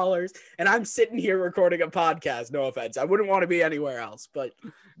millions of dollars, and I'm sitting here recording a podcast. No offense. I wouldn't want to be anywhere else. But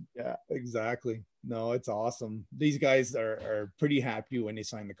yeah, exactly. No, it's awesome. These guys are pretty happy when they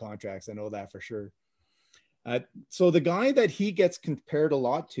sign the contracts. I know that for sure. So the guy that he gets compared a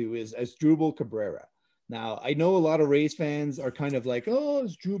lot to is Asdrubal Cabrera. Now, I know a lot of Rays fans are kind of like, oh,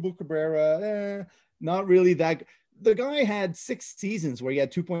 it's Asdrubal Cabrera. Not really that. The guy had 6 seasons where he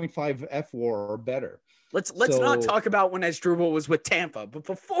had 2.5 FWAR or better. Let's not talk about when Asdrubal was with Tampa, but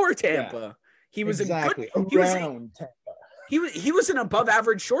before Tampa, he was Tampa. He was an above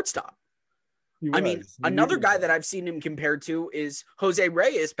average shortstop. I mean, another guy that I've seen him compared to is Jose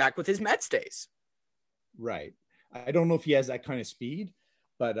Reyes back with his Mets days. Right. I don't know if he has that kind of speed,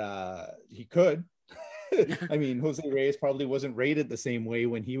 but he could. I mean, Jose Reyes probably wasn't rated the same way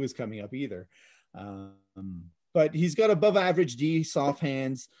when he was coming up either. But he's got above average D, soft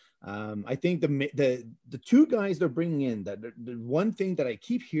hands. I think the 2 guys they're bringing in, that the one thing that I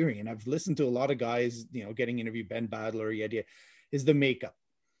keep hearing, and I've listened to a lot of guys, getting interviewed, Ben Badler, is the makeup.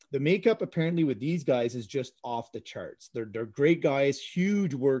 The makeup apparently with these guys is just off the charts. They're great guys,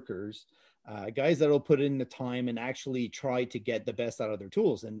 huge workers. Guys that'll put in the time and actually try to get the best out of their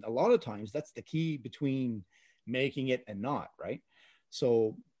tools. And a lot of times that's the key between making it and not, right?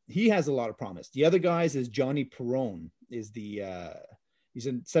 So he has a lot of promise. The other guys is Johnny Perron, he's a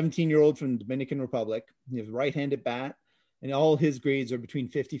 17-year-old from Dominican Republic. He has a right-handed bat, and all his grades are between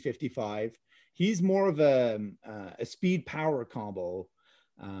 50, 55. He's more of a speed power combo.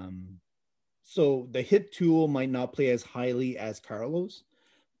 So the hit tool might not play as highly as Carlos,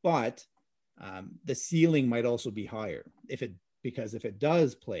 but the ceiling might also be higher because if it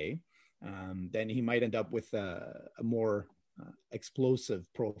does play, then he might end up with a more explosive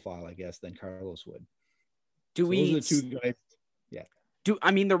profile, I guess, than Carlos would. Those are the 2 guys. Yeah.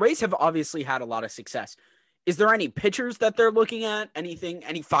 The Rays have obviously had a lot of success. Is there any pitchers that they're looking at? Anything,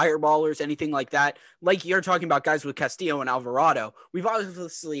 any fireballers, anything like that? Like you're talking about guys with Castillo and Alvarado. We've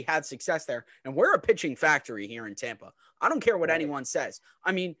obviously had success there, and we're a pitching factory here in Tampa. I don't care what anyone says.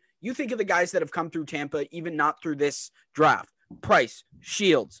 I mean, you think of the guys that have come through Tampa, even not through this draft: Price,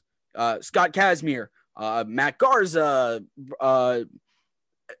 Shields, Scott Kazmir, Matt Garza, a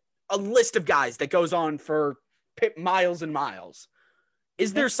list of guys that goes on for miles and miles.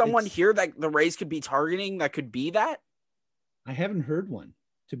 Is there someone here that the Rays could be targeting that could be that? I haven't heard one,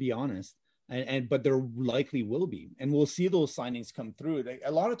 to be honest. But there likely will be, and we'll see those signings come through.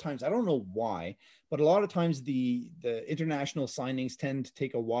 A lot of times, I don't know why, but a lot of times the international signings tend to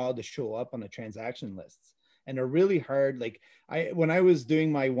take a while to show up on the transaction lists, and they're really hard. Like when I was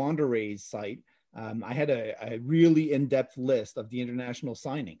doing my Wander Rays site, I had a really in-depth list of the international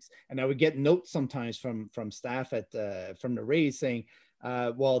signings, and I would get notes sometimes from staff from the Rays saying,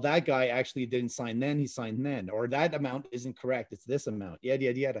 well, that guy actually didn't sign then, he signed then, or that amount isn't correct, it's this amount,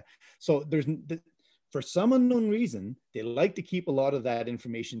 yada. So for some unknown reason, they like to keep a lot of that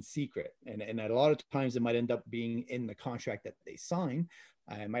information secret, and a lot of times it might end up being in the contract that they sign.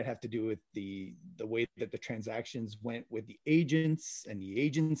 It might have to do with the way that the transactions went with the agents and the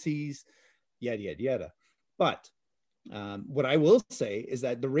agencies, yada. But what I will say is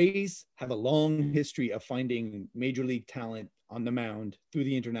that the Rays have a long history of finding major league talent on the mound through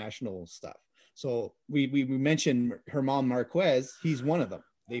the international stuff. So we mentioned German Marquez. He's one of them.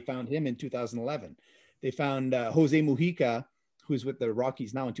 They found him in 2011. They found Jose Mujica, who's with the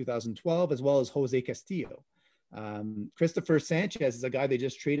Rockies now, in 2012, as well as Jose Castillo. Christopher Sanchez is a guy they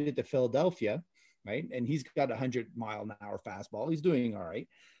just traded to Philadelphia, right? And he's got a 100-mile-an-hour fastball. He's doing all right.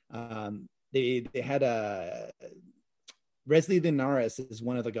 They had Wesley Linares is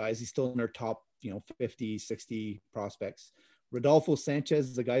one of the guys. He's still in their top, 50, 60 prospects. Rodolfo Sanchez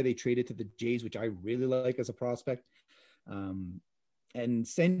is a guy they traded to the Jays, which I really like as a prospect. And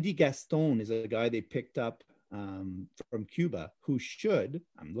Sandy Gaston is a guy they picked up from Cuba, who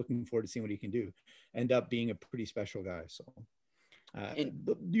I'm looking forward to seeing what he can do, end up being a pretty special guy. So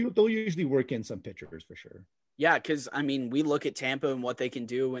they'll usually work in some pitchers for sure. Yeah, because we look at Tampa and what they can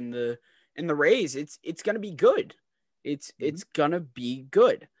do in the Rays. It's going to be good. It's going to be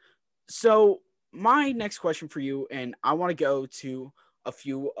good. So my next question for you, and I want to go to a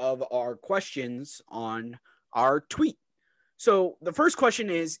few of our questions on our tweet. So the first question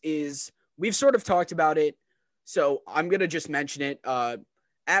is we've sort of talked about it. So I'm going to just mention it.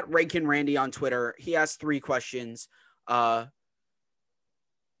 At Rankin Randy on Twitter, he asked 3 questions. Do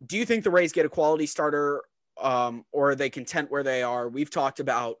you think the Rays get a quality starter, or are they content where they are? We've talked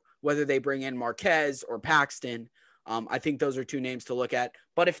about whether they bring in Marquez or Paxton. I think those are 2 names to look at.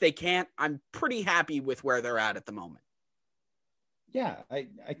 But if they can't, I'm pretty happy with where they're at the moment. Yeah, I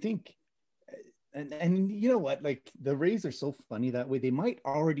think, and you know what? Like, the Rays are so funny that way. They might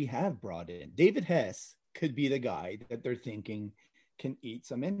already have brought in David Hess. Could be the guy that they're thinking can eat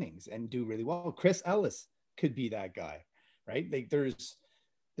some innings and do really well. Chris Ellis could be that guy, right? Like, there's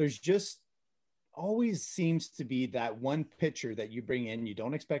just always seems to be that one pitcher that you bring in, you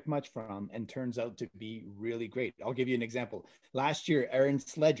don't expect much from, and turns out to be really great. I'll give you an example. Last year, Aaron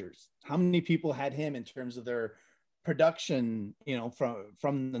Sledgers, how many people had him in terms of their production,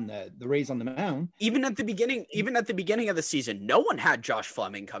 from the Rays on the mound? Even at the beginning of the season, no one had Josh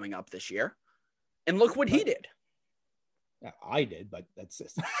Fleming coming up this year. And look what he did. I did, but that's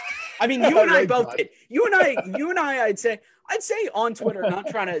just. I mean, you and I both did. You and I, I'd say on Twitter, not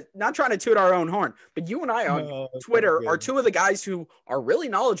trying to toot our own horn, but you and I on Twitter are 2 of the guys who are really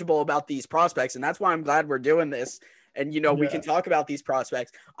knowledgeable about these prospects, and that's why I'm glad we're doing this. And we can talk about these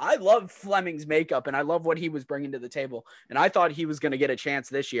prospects. I love Fleming's makeup, and I love what he was bringing to the table. And I thought he was going to get a chance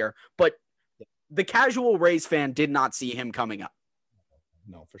this year, but the casual Rays fan did not see him coming up.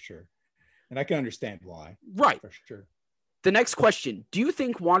 No, for sure. And I can understand why. Right. For sure. The next question, do you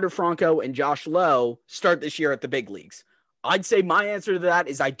think Wander Franco and Josh Lowe start this year at the big leagues? I'd say my answer to that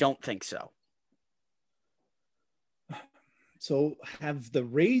is I don't think so. So have the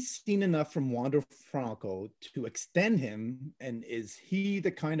Rays seen enough from Wander Franco to extend him? And is he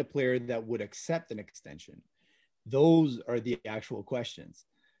the kind of player that would accept an extension? Those are the actual questions.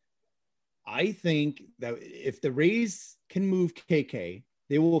 I think that if the Rays can move KK,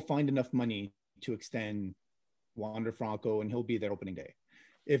 they will find enough money to extend Wander Franco, and he'll be there opening day.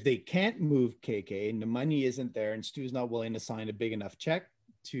 If they can't move KK and the money isn't there, and Stu's not willing to sign a big enough check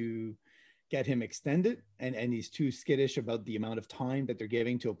to get him extended, and he's too skittish about the amount of time that they're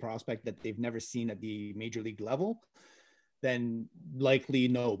giving to a prospect that they've never seen at the major league level, then likely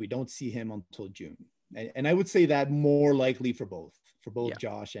no, we don't see him until June. And I would say that more likely for both yeah.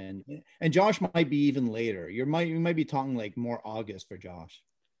 Josh and Josh might be even later. You might be talking like more August for Josh.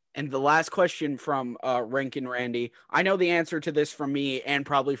 And the last question from Rankin Randy, I know the answer to this from me and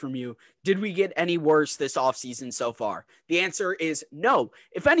probably from you. Did we get any worse this offseason so far? The answer is no.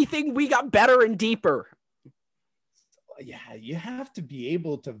 If anything, we got better and deeper. Yeah, you have to be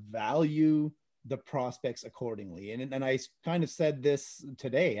able to value the prospects accordingly. And I kind of said this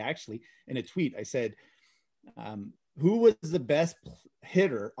today, actually, in a tweet. I said, who was the best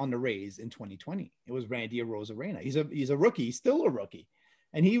hitter on the Rays in 2020? It was Randy Arozarena. He's a rookie. He's still a rookie.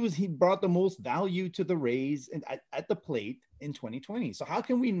 And he brought the most value to the Rays at the plate in 2020. So how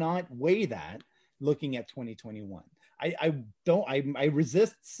can we not weigh that looking at 2021? I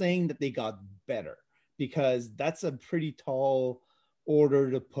resist saying that they got better, because that's a pretty tall order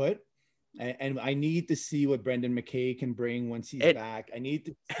to put. And I need to see what Brendan McKay can bring once he's back. I need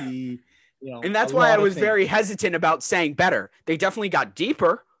to see, and that's why I was very hesitant about saying better. They definitely got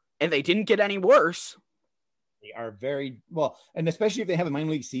deeper, and they didn't get any worse. They are very well, and especially if they have a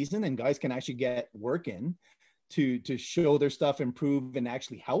minor league season and guys can actually get work in to show their stuff, improve, and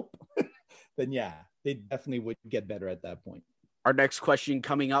actually help, then yeah, they definitely would get better at that point. Our next question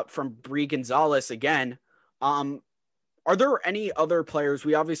coming up from Bree Gonzalez again. Are there any other players?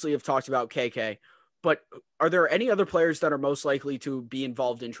 We obviously have talked about KK, but are there any other players that are most likely to be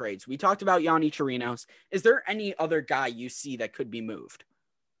involved in trades? We talked about Yanni Chirinos. Is there any other guy you see that could be moved?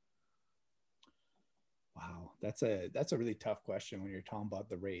 Wow, that's a really tough question when you're talking about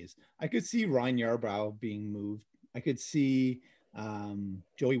the Rays. I could see Ryan Yarbrough being moved. I could see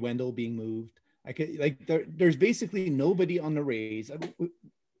Joey Wendell being moved. I could there's basically nobody on the Rays.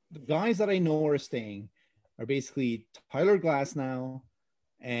 The guys that I know are staying are basically Tyler Glasnow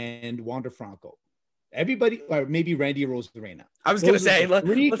and Wander Franco. Everybody, or maybe Randy Arozarena. I was going to say,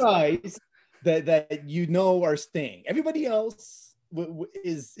 three guys that are staying. Everybody else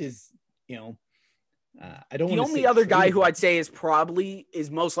is I don't. The only other guy who I'd say is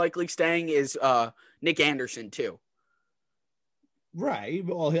most likely staying is Nick Anderson too. Right.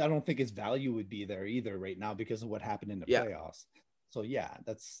 Well, I don't think his value would be there either right now because of what happened in the playoffs. So yeah,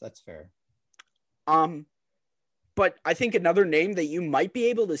 that's fair. But I think another name that you might be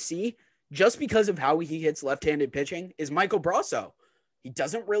able to see just because of how he hits left-handed pitching is Michael Brasso. He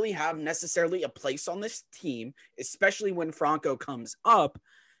doesn't really have necessarily a place on this team, especially when Franco comes up,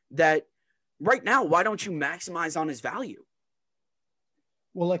 that right now, why don't you maximize on his value?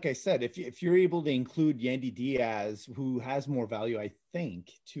 Well, like I said, if you're able to include Yandy Diaz, who has more value, I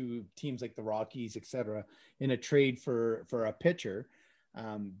think, to teams like the Rockies, et cetera, in a trade for a pitcher,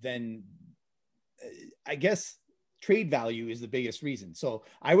 then I guess trade value is the biggest reason. So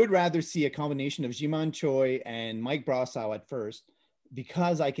I would rather see a combination of Ji-Man Choi and Mike Brossow at first,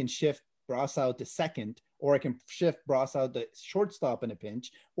 because I can shift Brossow to second, or I can shift Brossow to shortstop in a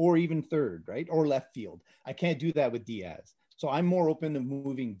pinch, or even third, right? Or left field. I can't do that with Diaz. So I'm more open to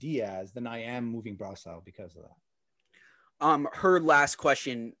moving Diaz than I am moving Brossow because of that. Her last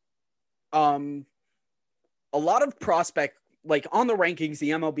question. A lot of prospect, like on the rankings,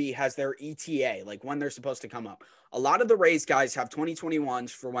 the MLB has their ETA, like when they're supposed to come up. A lot of the Rays guys have 2021s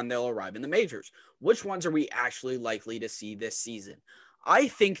for when they'll arrive in the majors. Which ones are we actually likely to see this season? I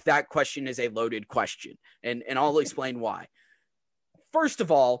think that question is a loaded question, and I'll explain why. First of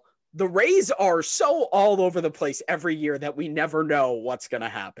all, the Rays are so all over the place every year that we never know what's going to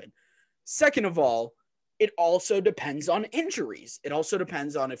happen. Second of all, it also depends on injuries. It also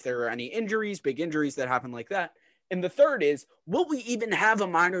depends on if there are any injuries, big injuries that happen like that. And the third is, will we even have a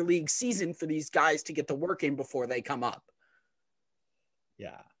minor league season for these guys to get the work in before they come up?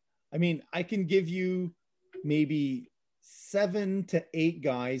 Yeah. I mean, I can give you maybe 7 to 8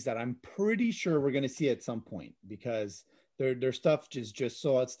 guys that I'm pretty sure we're going to see at some point, because their stuff is just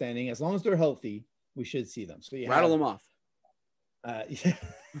so outstanding. As long as they're healthy, we should see them. So you rattle them off. Yeah.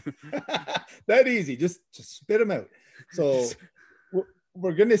 That easy. Just spit them out. So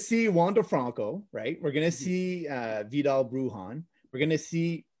we're going to see Wander Franco, right? We're going to see Vidal Brujan. We're going to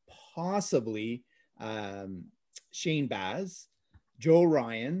see possibly Shane Baz, Joe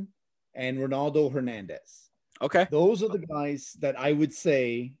Ryan, and Ronaldo Hernandez. Okay. Those are the guys that I would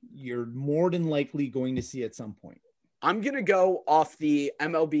say you're more than likely going to see at some point. I'm going to go off the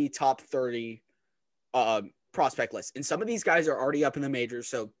MLB top 30 prospect list. And some of these guys are already up in the majors,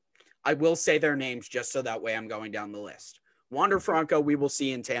 so I will say their names just so that way I'm going down the list. Wander Franco, we will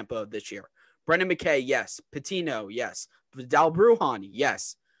see in Tampa this year. Brendan McKay, yes. Patino, yes. Vidal Brujan,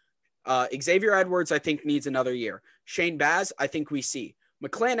 yes. Xavier Edwards, I think, needs another year. Shane Baz, I think we see.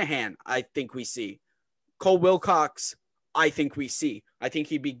 McClanahan, I think we see. Cole Wilcox, I think we see. I think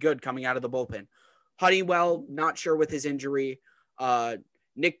he'd be good coming out of the bullpen. Honeywell, not sure with his injury.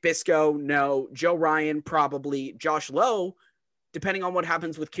 Nick Bisco, no. Joe Ryan, probably. Josh Lowe, depending on what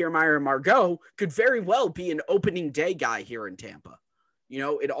happens with Kiermaier and Margot, could very well be an opening day guy here in Tampa. You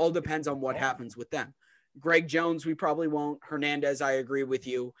know, it all depends on what happens with them. Greg Jones, we probably won't. Hernandez, I agree with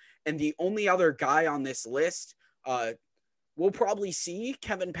you. And the only other guy on this list, we'll probably see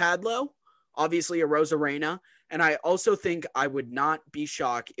Kevin Padlo, obviously a Rosarena. And I also think I would not be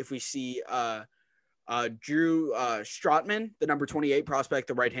shocked if we see Drew Strotman, the number 28 prospect,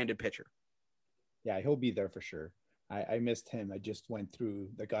 the right-handed pitcher. Yeah, he'll be there for sure. I missed him. I just went through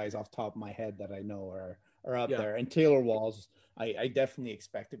the guys off the top of my head that I know are up there. And Taylor Walls, I definitely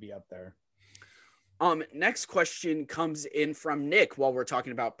expect to be up there. Next question comes in from Nick while we're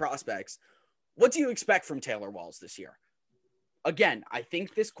talking about prospects. What do you expect from Taylor Walls this year? Again, I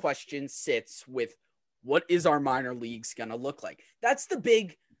think this question sits with what is our minor leagues going to look like? That's the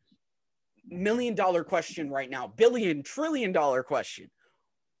big $1 million question right now. Billion, trillion dollar question.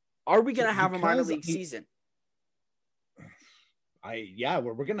 Are we going to have a minor league season?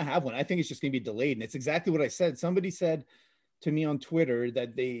 We're going to have one. I think it's just going to be delayed. And it's exactly what I said. Somebody said to me on Twitter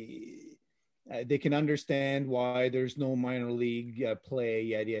that they can understand why there's no minor league play,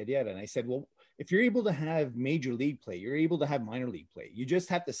 yada, yada, yada. And I said, well, if you're able to have major league play, you're able to have minor league play. You just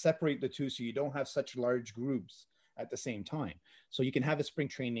have to separate the two so you don't have such large groups at the same time. So you can have a spring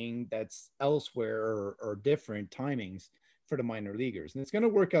training that's elsewhere or different timings for the minor leaguers. And it's going to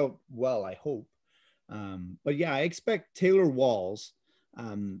work out well, I hope. But yeah, I expect Taylor Walls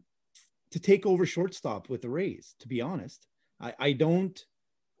to take over shortstop with the Rays, to be honest. I don't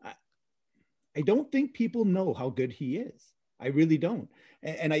think people know how good he is. I really don't.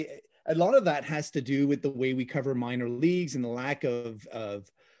 And a lot of that has to do with the way we cover minor leagues and the lack of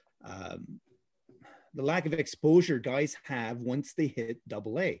exposure guys have once they hit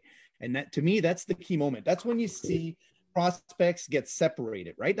AA. And that, to me, that's the key moment. That's when you see prospects get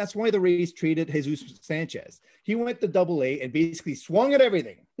separated, right? That's why the Rays traded Jesus Sanchez. He went to AA and basically swung at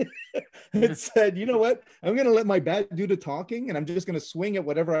everything and said, you know what? I'm going to let my bat do the talking and I'm just going to swing at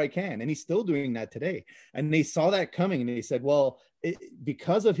whatever I can. And he's still doing that today. And they saw that coming and they said, well,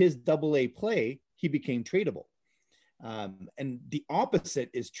 because of his AA play, he became tradable. And the opposite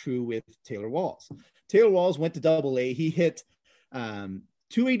is true with Taylor Walls. Taylor Walls went to AA. He hit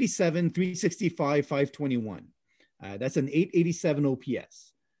 287, 365, 521. That's an 887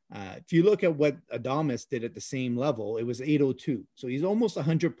 OPS. If you look at what Adames did at the same level, it was 802. So he's almost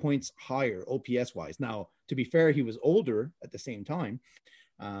 100 points higher OPS wise. Now, to be fair, he was older at the same time,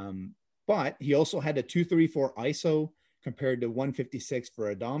 but he also had a 234 ISO compared to 156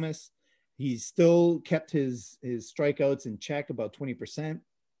 for Adames. He's still kept his strikeouts in check, about 20%.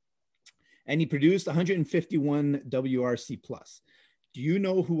 And he produced 151 WRC plus. Do you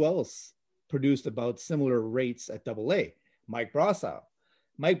know who else produced about similar rates at AA? Mike Brossow.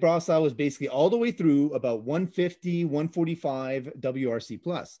 Mike Brossow was basically all the way through about 150, 145 WRC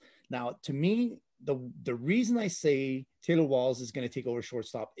plus. Now, to me, the reason I say Taylor Walls is going to take over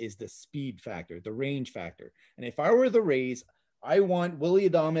shortstop is the speed factor, the range factor. And if I were the Rays, I want Willy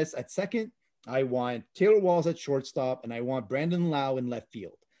Adames at second, I want Taylor Walls at shortstop, and I want Brandon Lowe in left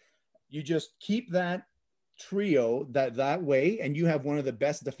field. You just keep that trio that way, and you have one of the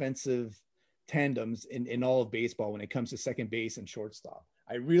best defensive tandems in all of baseball when it comes to second base and shortstop.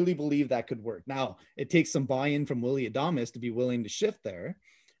 I really believe that could work. Now, it takes some buy-in from Willy Adames to be willing to shift there,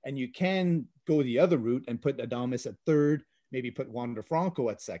 and you can go the other route and put Adames at third, maybe put Wander Franco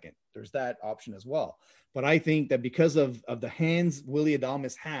at second. There's that option as well. But I think that because of the hands Willy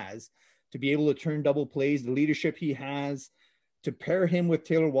Adames has to be able to turn double plays, the leadership he has, to pair him with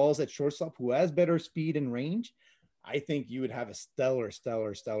Taylor Walls at shortstop, who has better speed and range, I think you would have a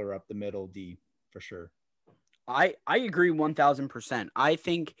stellar up the middle D for sure. I agree 1000%. I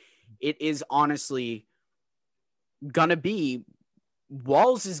think it is honestly gonna be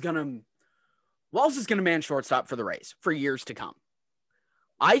Walls is gonna man shortstop for the Rays for years to come.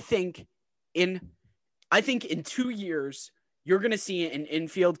 I think in 2 years you're gonna see an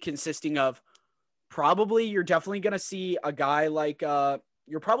infield consisting of probably you're definitely gonna see a guy like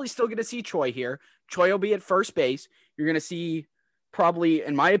you're probably still gonna see Choi here. Choi will be at first base. You're gonna see probably,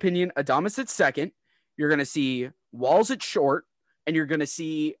 in my opinion, Adames at second. You're going to see Walls at short, and you're going to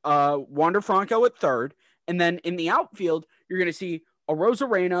see Wander Franco at third. And then in the outfield, you're going to see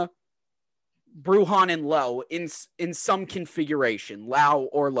Arozarena, Brujan, and Lowe in some configuration, Lau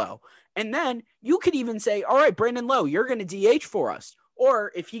or Lowe. And then you could even say, all right, Brandon Lowe, you're going to DH for us.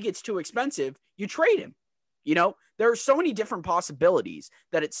 Or if he gets too expensive, you trade him. You know, there are so many different possibilities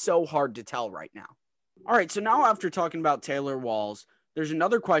that it's so hard to tell right now. All right, so now after talking about Taylor Walls, there's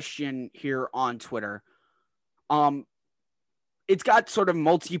another question here on Twitter. It's got sort of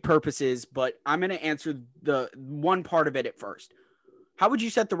multi-purposes, but I'm going to answer the one part of it at first. How would you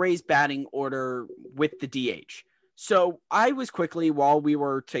set the Rays batting order with the DH? So I was quickly, while we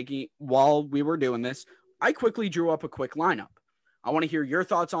were doing this, I quickly drew up a quick lineup. I want to hear your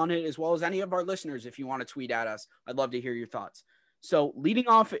thoughts on it, as well as any of our listeners. If you want to tweet at us, I'd love to hear your thoughts. So leading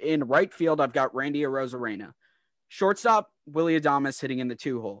off in right field, I've got Randy Arozarena. Shortstop, Willy Adames hitting in the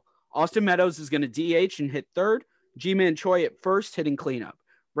 2-hole. Austin Meadows is going to DH and hit third. Ji-Man Choi at first, hitting cleanup.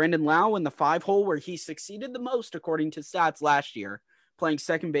 Brandon Lowe in the 5-hole, where he succeeded the most according to stats last year, playing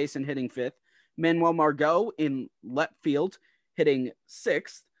second base and hitting fifth. Manuel Margot in left field, hitting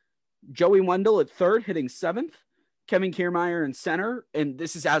sixth. Joey Wendell at third, hitting seventh. Kevin Kiermaier in center, and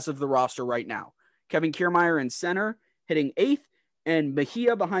this is as of the roster right now. Kevin Kiermaier in center, hitting eighth, and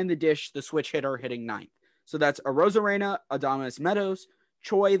Mejia behind the dish, the switch hitter, hitting ninth. So that's Arozarena, Adames, Meadows,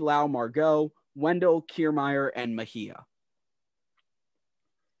 Choi, Lau, Margot, Wendell, Kiermaier, and Mejia.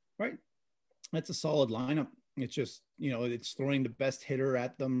 Right. That's a solid lineup. It's just, it's throwing the best hitter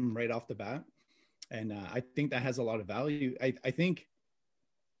at them right off the bat. And I think that has a lot of value. I think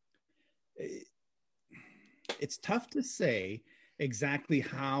it's tough to say exactly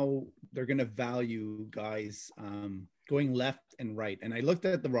how they're going to value guys going left and right. And I looked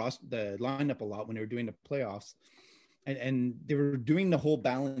at the lineup a lot when they were doing the playoffs, and they were doing the whole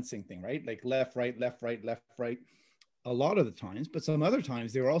balancing thing, right? Like left, right, a lot of the times, but some other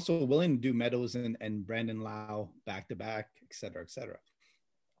times they were also willing to do Meadows and Brandon Lowe back to back, et cetera, et cetera.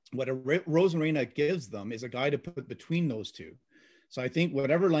 What Arozarena gives them is a guy to put between those two. So I think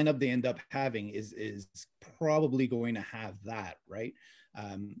whatever lineup they end up having is probably going to have that, right?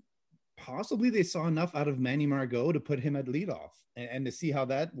 Possibly they saw enough out of Manny Margot to put him at leadoff and to see how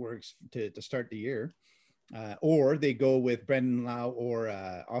that works to start the year. Or they go with Brandon Lowe or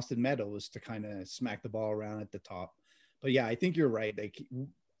Austin Meadows to kind of smack the ball around at the top. But yeah, I think you're right. Like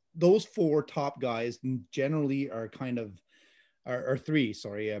those four top guys generally are kind of, or three,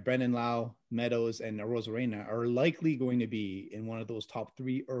 sorry, Brandon Lowe, Meadows, and Arozarena are likely going to be in one of those top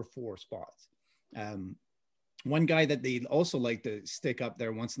 3 or 4 spots. One guy that they also like to stick up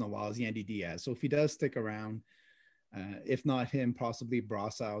there once in a while is Yandy Diaz. So if he does stick around, if not him, possibly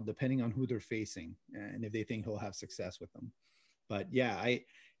Brossow, depending on who they're facing and if they think he'll have success with them. But yeah,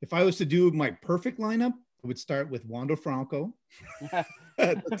 if I was to do my perfect lineup, I would start with Wander Franco.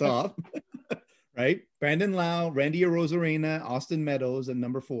 at the top, right? Brandon Lau, Randy Arozarena, Austin Meadows at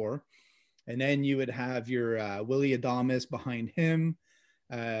number 4. And then you would have your Willie Adames behind him,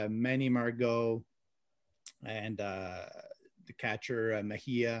 Manny Margot, and the catcher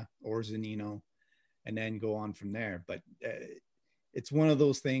Mejia or Zanino, and then go on from there. But it's one of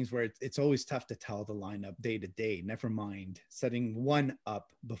those things where it's always tough to tell the lineup day to day, never mind setting one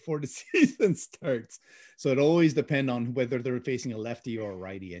up before the season starts. So it always depends on whether they're facing a lefty or a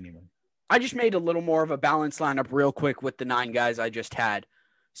righty anyway. I just made a little more of a balanced lineup real quick with the 9 guys I just had.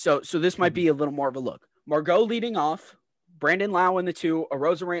 So this might be a little more of a look. Margot leading off, Brandon Lau in the 2,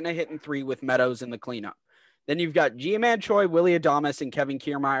 Arozarena hitting 3 with Meadows in the cleanup. Then you've got Ji-Man Choi, Willie Adames, and Kevin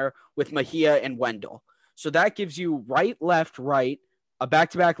Kiermaier with Mejia and Wendell. So that gives you right, left, right, a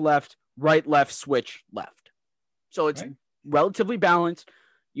back-to-back left, right, left, switch, left. So it's relatively balanced.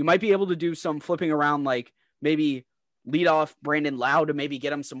 You might be able to do some flipping around, like maybe lead off Brandon Lau to maybe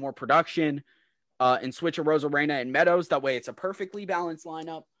get him some more production and switch Arozarena and Meadows. That way it's a perfectly balanced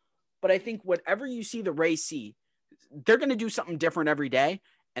lineup. But I think whatever you see the Rays see, they're going to do something different every day,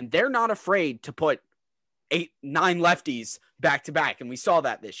 and they're not afraid to put 8-9 lefties back to back. And we saw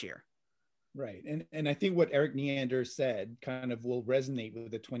that this year. Right. And I think what Eric Neander said kind of will resonate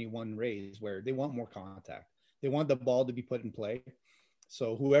with the 21 Rays, where they want more contact. They want the ball to be put in play.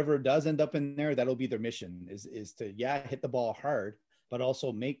 So whoever does end up in there, that'll be their mission is to, hit the ball hard, but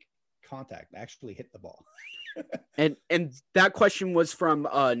also make contact, actually hit the ball. and that question was from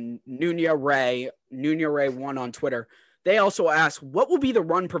Nunya Ray 1 on Twitter. They also asked, what will be the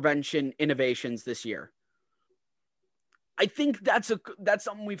run prevention innovations this year? I think that's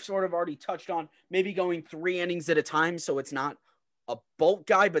something we've sort of already touched on, maybe going 3 innings at a time. So it's not a bulk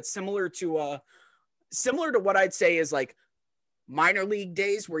guy, but similar to what I'd say is like minor league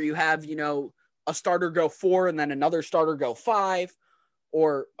days where you have, a starter go 4 and then another starter go 5,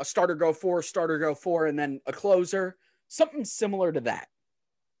 or a starter go 4, starter go 4, and then a closer, something similar to that.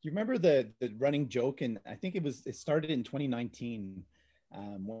 You remember the running joke, and I think it started in 2019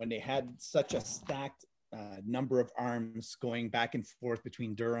 when they had such a stacked number of arms going back and forth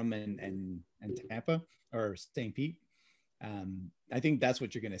between Durham and Tampa or St. Pete. I think that's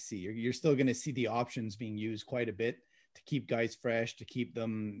what you're going to see. You're still going to see the options being used quite a bit to keep guys fresh, to keep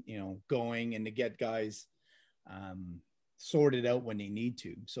them, going, and to get guys sorted out when they need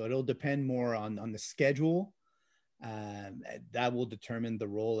to. So it'll depend more on the schedule. That will determine the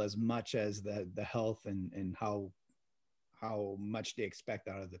role as much as the health and how much they expect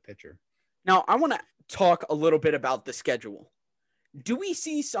out of the pitcher. Now, I want to talk a little bit about the schedule. Do we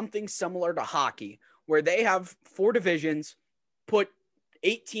see something similar to hockey where they have 4 divisions, put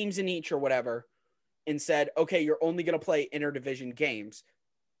 8 teams in each or whatever, and said, okay, you're only going to play interdivision games,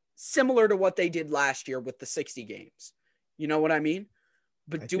 similar to what they did last year with the 60 games? You know what I mean?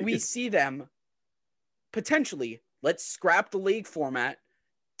 But do we see them potentially, let's scrap the league format,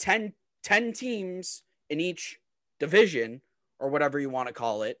 10 teams in each division or whatever you want to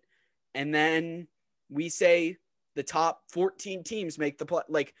call it, and then we say the top 14 teams make the play,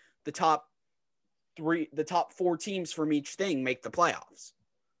 like the top 4 teams from each thing make the playoffs.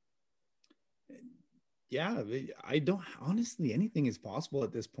 Yeah, I don't honestly, anything is possible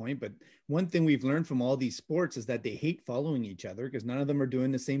at this point. But one thing we've learned from all these sports is that they hate following each other because none of them are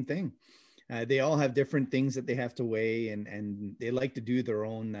doing the same thing. They all have different things that they have to weigh, and they like to do their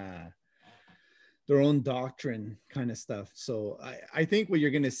own doctrine kind of stuff. So I think what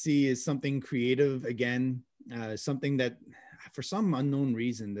you're going to see is something creative again, something that for some unknown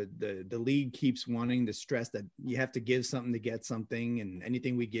reason the league keeps wanting to stress that you have to give something to get something, and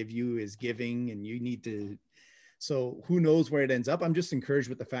anything we give you is giving, and you need to. So who knows where it ends up? I'm just encouraged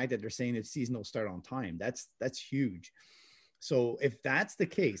with the fact that they're saying it's seasonal start on time. That's huge. So if that's the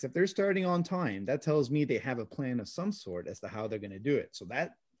case, if they're starting on time, that tells me they have a plan of some sort as to how they're going to do it. So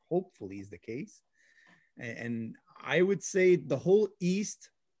that hopefully is the case. And I would say the whole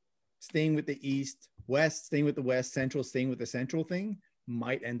East staying with the East, West staying with the West, Central staying with the Central thing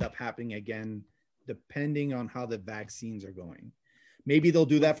might end up happening again, depending on how the vaccines are going. Maybe they'll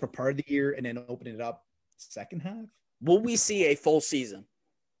do that for part of the year and then open it up second half. Will we see a full season?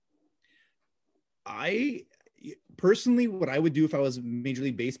 I personally, what I would do if I was Major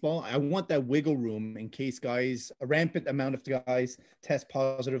League Baseball, I want that wiggle room in case a rampant amount of guys test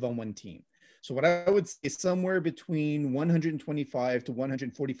positive on one team. So what I would say is somewhere between 125 to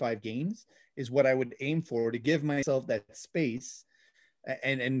 145 games is what I would aim for to give myself that space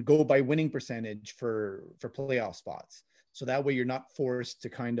and go by winning percentage for playoff spots. So that way you're not forced to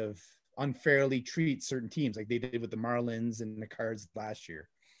kind of unfairly treat certain teams like they did with the Marlins and the Cards last year.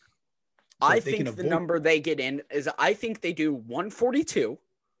 So I if they can think the avoid, number they get in is I think they do 142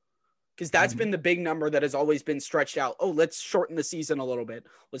 because that's been the big number that has always been stretched out. Oh, let's shorten the season a little bit.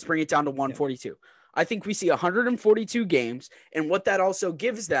 Let's bring it down to 142. Yeah. I think we see 142 games. And what that also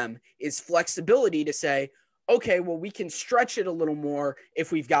gives them is flexibility to say, okay, well, we can stretch it a little more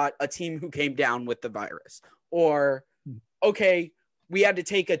if we've got a team who came down with the virus. Or, okay, we had to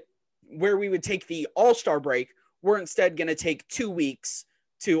take where we would take the All-Star break. We're instead going to take 2 weeks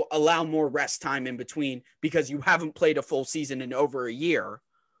to allow more rest time in between because you haven't played a full season in over a year.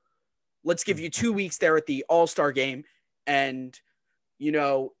 Let's give you 2 weeks there at the All-Star game. And,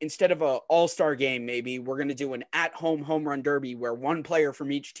 instead of an All-Star game, maybe we're going to do an at-home home run derby where one player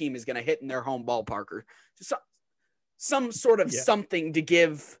from each team is going to hit in their home ballpark. Or some sort of something to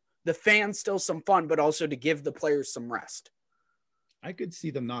give the fans still some fun, but also to give the players some rest. I could see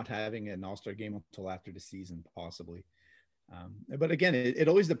them not having an All-Star game until after the season, possibly. But again, it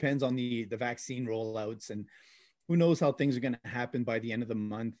always depends on the vaccine rollouts, and who knows how things are going to happen by the end of the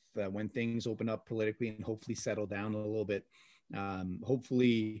month when things open up politically and hopefully settle down a little bit.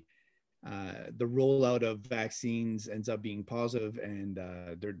 Hopefully the rollout of vaccines ends up being positive and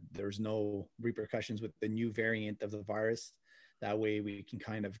there's no repercussions with the new variant of the virus. That way we can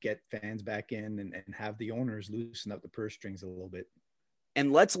kind of get fans back in and have the owners loosen up the purse strings a little bit.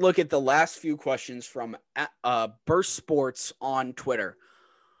 And let's look at the last few questions from Burst Sports on Twitter.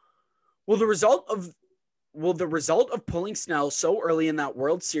 Will the result of pulling Snell so early in that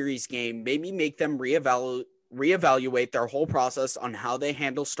World Series game maybe make them reevaluate their whole process on how they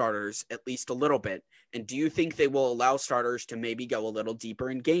handle starters at least a little bit? And do you think they will allow starters to maybe go a little deeper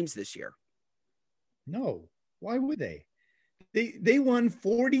in games this year? No. Why would they? They won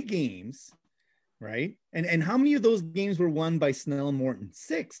 40 games. Right. And how many of those games were won by Snell and Morton?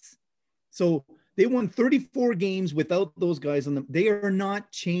 6. So they won 34 games without those guys on them. They are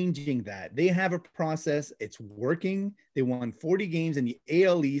not changing that. They have a process. It's working. They won 40 games in the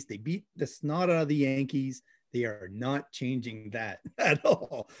AL East. They beat the snot out of the Yankees. They are not changing that at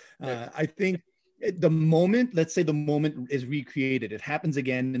all. I think let's say the moment is recreated. It happens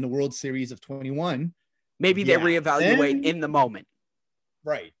again in the World Series of 21. Maybe they reevaluate in the moment.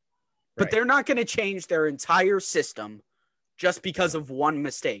 Right. But they're not going to change their entire system just because of one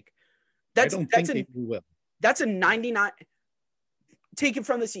mistake. I don't think they will. That's a 99. Take it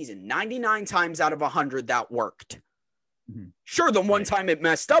from the season. 99 times out of 100 that worked. Mm-hmm. Sure, the one time it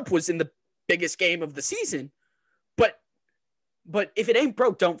messed up was in the biggest game of the season. But if it ain't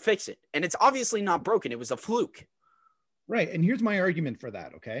broke, don't fix it. And it's obviously not broken. It was a fluke. Right. And here's my argument for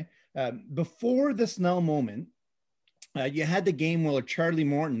that. Okay. Before the Snell moment, you had the game where Charlie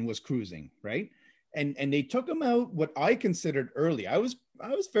Morton was cruising, right? And they took him out what I considered early. I was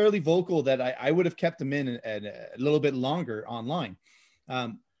fairly vocal that I would have kept him in a little bit longer online.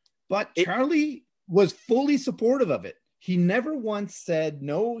 But Charlie was fully supportive of it. He never once said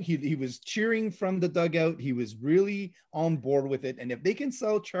no. He was cheering from the dugout. He was really on board with it. And if they can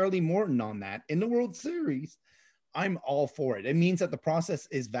sell Charlie Morton on that in the World Series, I'm all for it. It means that the process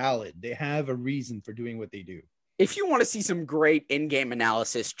is valid. They have a reason for doing what they do. If you want to see some great in-game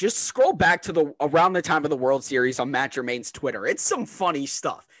analysis, just scroll back to around the time of the World Series on Matt Germain's Twitter. It's some funny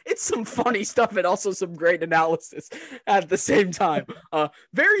stuff. And also some great analysis at the same time.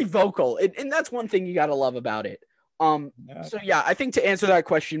 Very vocal. And that's one thing you got to love about it. So yeah, I think to answer that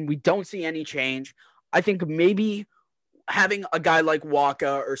question, we don't see any change. I think maybe having a guy like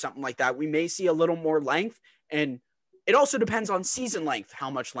Wacha or something like that, we may see a little more length. And it also depends on season length,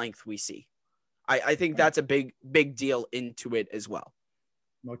 how much length we see. I think that's a big deal into it as well.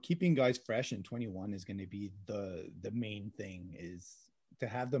 Well, keeping guys fresh in 21 is going to be the main thing, is to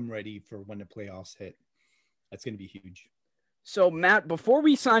have them ready for when the playoffs hit. That's going to be huge. So Matt, before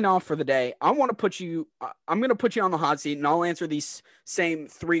we sign off for the day, I'm going to put you on the hot seat and I'll answer these same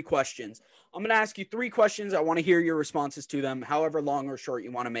 3 questions. I'm going to ask you 3 questions. I want to hear your responses to them, however long or short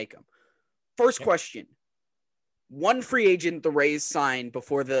you want to make them. First question. One free agent the Rays signed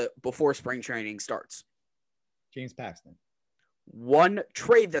before spring training starts. James Paxton. One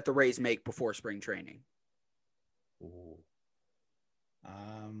trade that the Rays make before spring training. Ooh.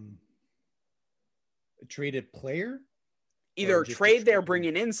 A traded player? Either trade they're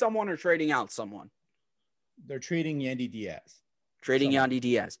bringing in someone or trading out someone. They're trading Yandy Diaz. Yandy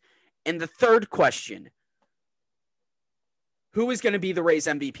Diaz. And the third question. Who is going to be the Rays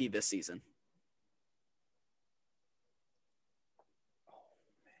MVP this season?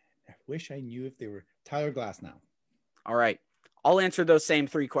 Wish I knew if they were Tyler Glasnow. All right. I'll answer those same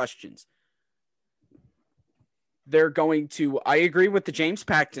 3 questions. I agree with the James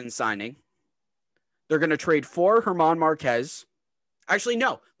Paxton signing. They're going to trade for German Marquez Actually,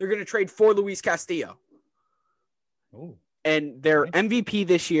 no, they're going to trade for Luis Castillo. Oh. And their MVP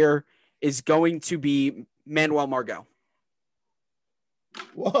this year is going to be Manuel Margot.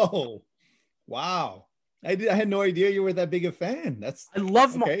 Whoa. Wow. I had no idea you were that big a fan. I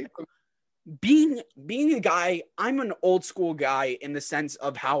love being a guy. I'm an old school guy in the sense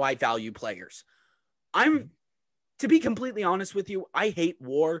of how I value players. To be completely honest with you, I hate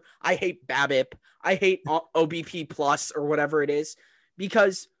WAR. I hate BABIP. I hate OBP plus or whatever it is,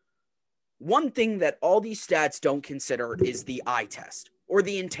 because one thing that all these stats don't consider is the eye test or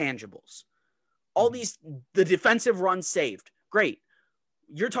the intangibles. The defensive runs saved. Great.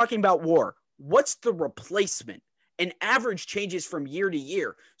 You're talking about WAR. What's the replacement? An average changes from year to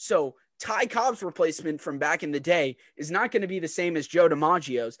year. So Ty Cobb's replacement from back in the day is not going to be the same as Joe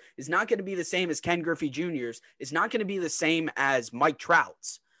DiMaggio's, is not going to be the same as Ken Griffey Jr.'s, is not going to be the same as Mike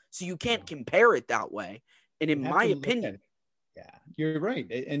Trout's. So you can't compare it that way. And in my opinion, yeah, you're right.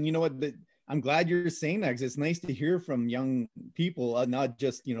 And you know what? I'm glad you're saying that, because it's nice to hear from young people, not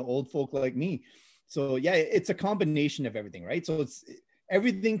just, old folk like me. So yeah, it's a combination of everything, right? So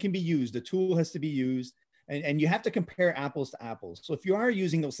everything can be used. The tool has to be used. And you have to compare apples to apples. So if you are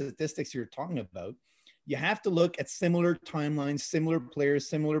using those statistics you're talking about, you have to look at similar timelines, similar players,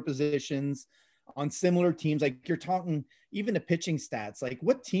 similar positions on similar teams. Like you're talking even the pitching stats, like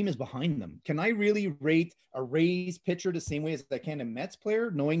what team is behind them? Can I really rate a Rays pitcher the same way as I can a Mets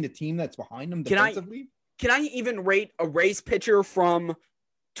player, knowing the team that's behind them defensively? Can I even rate a Rays pitcher from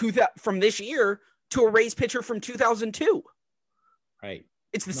this year to a Rays pitcher from 2002? Right.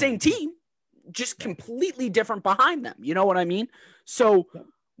 It's the same team, just completely different behind them. You know what I mean? So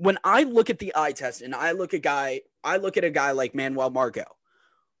when I look at the eye test and I look at a guy like Manuel Margot,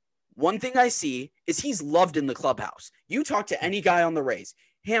 one thing I see is he's loved in the clubhouse. You talk to any guy on the Rays,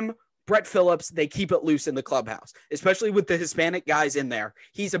 him, Brett Phillips, they keep it loose in the clubhouse, especially with the Hispanic guys in there.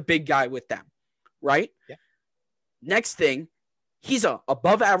 He's a big guy with them, right? Yeah. Next thing, he's a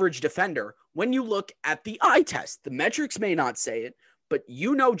above average defender. When you look at the eye test, the metrics may not say it, but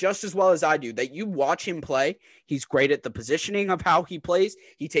you know just as well as I do that you watch him play. He's great at the positioning of how he plays.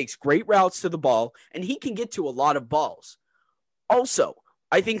 He takes great routes to the ball, and he can get to a lot of balls. Also,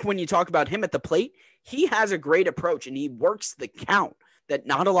 I think when you talk about him at the plate, he has a great approach, and he works the count that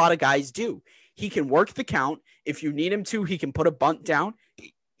not a lot of guys do. He can work the count. If you need him to, he can put a bunt down.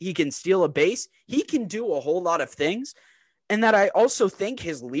 He can steal a base. He can do a whole lot of things. And that I also think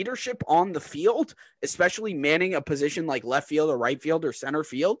his leadership on the field, especially manning a position like left field or right field or center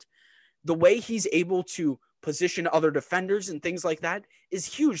field, the way he's able to position other defenders and things like that is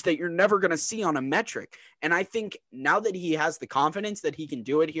huge, that you're never going to see on a metric. And I think now that he has the confidence that he can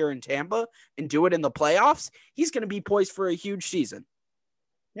do it here in Tampa and do it in the playoffs, he's going to be poised for a huge season.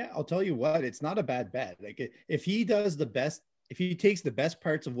 Yeah, I'll tell you what, it's not a bad bet. Like if he does the best, if he takes the best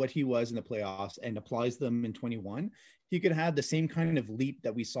parts of what he was in the playoffs and applies them in 21, he could have the same kind of leap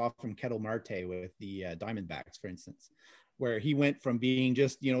that we saw from Ketel Marte with the Diamondbacks, for instance, where he went from being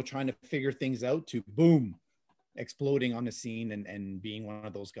just, trying to figure things out to boom, exploding on the scene and being one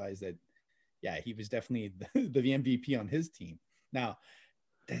of those guys that, yeah, he was definitely the MVP on his team. Now,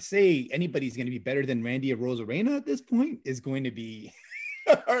 to say anybody's going to be better than Randy Arozarena at this point is going to be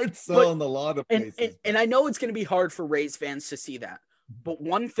hard sell in a lot of places. And I know it's going to be hard for Rays fans to see that. But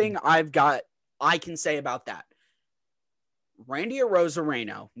one thing I can say about that, Randy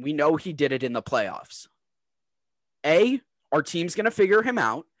Arozarena, we know he did it in the playoffs. A, our team's going to figure him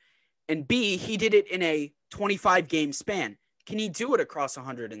out. And B, he did it in a 25-game span. Can he do it across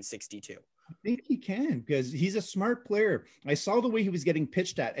 162? I think he can, because he's a smart player. I saw the way he was getting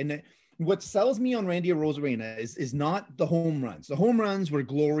pitched at. And what sells me on Randy Arozarena is not the home runs. The home runs were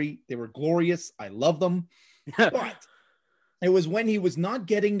glory. They were glorious. I love them. But it was when he was not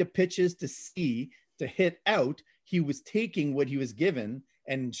getting the pitches to hit out, he was taking what he was given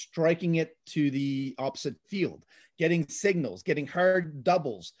and striking it to the opposite field, getting signals, getting hard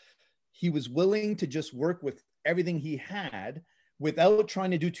doubles. He was willing to just work with everything he had without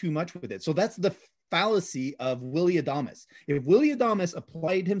trying to do too much with it. So that's the fallacy of Willy Adames. If Willy Adames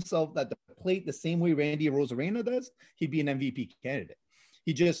applied himself at the plate the same way Randy Arozarena does, he'd be an MVP candidate.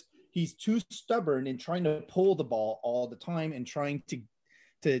 He's too stubborn in trying to pull the ball all the time and trying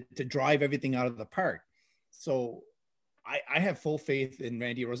to drive everything out of the park. So I have full faith in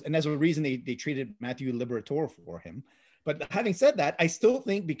Randy Arozarena, and as a reason they traded Matthew Liberatore for him. But having said that, I still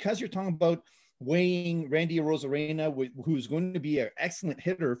think, because you're talking about weighing Randy Arozarena, who's going to be an excellent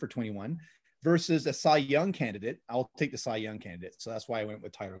hitter for 21, versus a Cy Young candidate, I'll take the Cy Young candidate. So that's why I went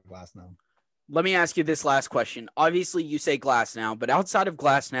with Tyler Glasnow. Let me ask you this last question. Obviously, you say Glasnow, but outside of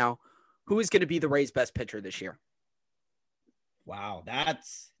Glasnow, who is going to be the Rays' best pitcher this year? Wow,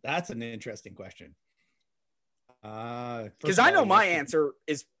 that's an interesting question. Because I know my answer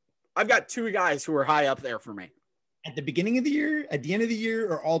is I've got two guys who are high up there for me. At the beginning of the year, at the end of the year,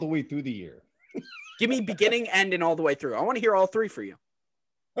 or all the way through the year? Give me beginning, end, and all the way through. I want to hear all three for you.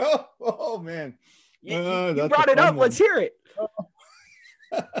 Oh man. You brought it up. One. Let's hear it.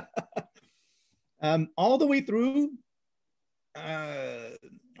 All the way through,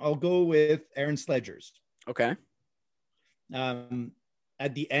 I'll go with Aaron Sledgers. Okay.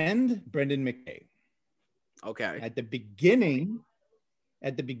 At the end, Brendan McKay. Okay. At the beginning,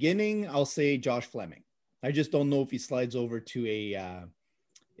 I'll say Josh Fleming. I just don't know if he slides over to a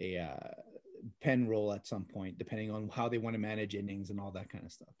pen role at some point, depending on how they want to manage innings and all that kind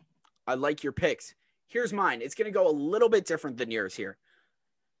of stuff. I like your picks. Here's mine. It's going to go a little bit different than yours here.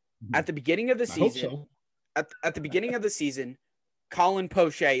 At the beginning of the season, at the beginning of the season, Colin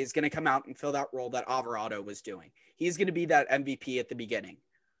Poche is going to come out and fill that role that Alvarado was doing. He's going to be that MVP at the beginning.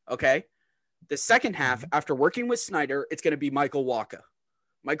 Okay. The second half, after working with Snyder, it's going to be Michael Wacha.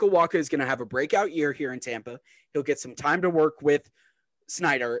 Michael Wacha is going to have a breakout year here in Tampa. He'll get some time to work with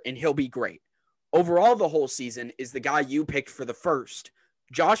Snyder, and he'll be great. Overall, the whole season is the guy you picked for the first.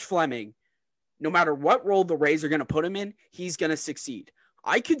 Josh Fleming, no matter what role the Rays are going to put him in, he's going to succeed.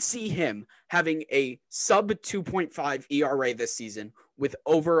 I could see him having a sub 2.5 ERA this season with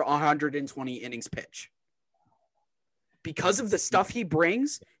over 120 innings pitch. Because of the stuff he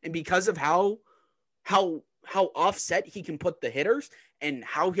brings and because of how offset he can put the hitters and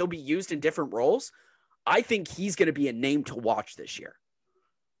how he'll be used in different roles, I think he's going to be a name to watch this year.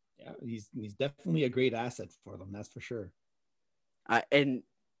 Yeah, he's definitely a great asset for them. That's for sure. And,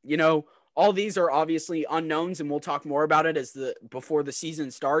 you know, all these are obviously unknowns, and we'll talk more about it before the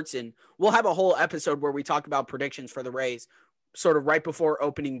season starts. And we'll have a whole episode where we talk about predictions for the Rays sort of right before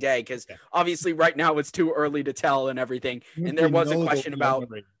opening day. Cause obviously right now it's too early to tell and everything. And there was a question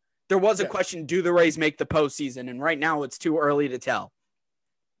question, do the Rays make the postseason? And right now it's too early to tell.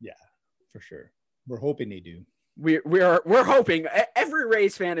 Yeah, for sure. We're hoping they do. We're hoping. Every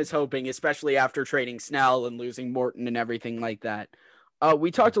Rays fan is hoping, especially after trading Snell and losing Morton and everything like that.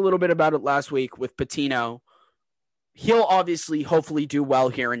 We talked a little bit about it last week with Patino. He'll obviously, hopefully do well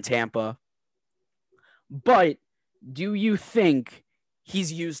here in Tampa. But do you think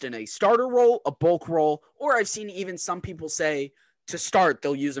he's used in a starter role, a bulk role, or I've seen even some people say to start,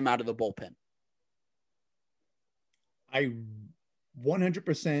 they'll use him out of the bullpen? I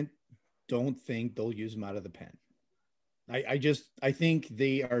 100% don't think they'll use him out of the pen. I think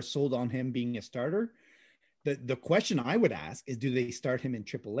they are sold on him being a starter. The question I would ask is, do they start him in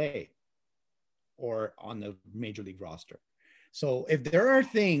AAA or on the major league roster? So if there are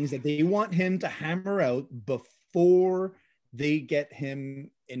things that they want him to hammer out before they get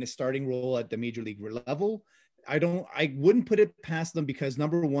him in a starting role at the major league level, I wouldn't put it past them, because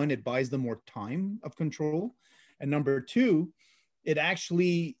number one, it buys them more time of control. And number two, it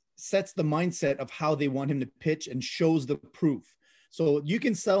actually sets the mindset of how they want him to pitch and shows the proof. So you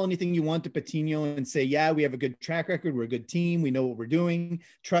can sell anything you want to Patino and say, yeah, we have a good track record. We're a good team. We know what we're doing.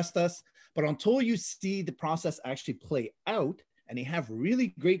 Trust us. But until you see the process actually play out, and they have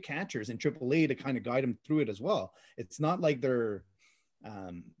really great catchers in AAA to kind of guide them through it as well. It's not like they're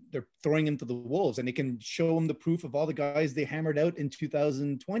throwing him to the wolves, and they can show them the proof of all the guys they hammered out in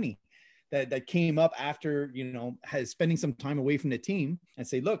 2020 that came up after, spending some time away from the team, and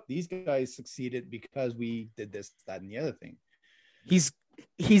say, look, these guys succeeded because we did this, that, and the other thing.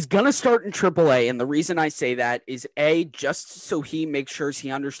 He's going to start in AAA, and the reason I say that is, A, just so he makes sure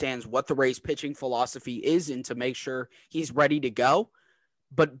he understands what the Rays pitching philosophy is and to make sure he's ready to go.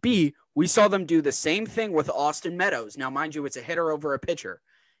 But B, we saw them do the same thing with Austin Meadows. Now, mind you, it's a hitter over a pitcher.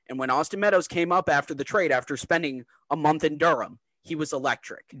 And when Austin Meadows came up after the trade, after spending a month in Durham, he was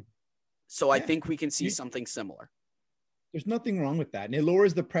electric. So I think we can see something similar. There's nothing wrong with that. And it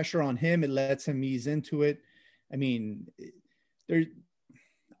lowers the pressure on him. It lets him ease into it. I mean,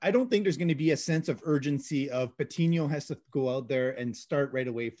 I don't think there's going to be a sense of urgency of Patino has to go out there and start right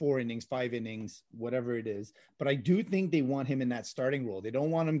away, 4 innings, 5 innings, whatever it is. But I do think they want him in that starting role. They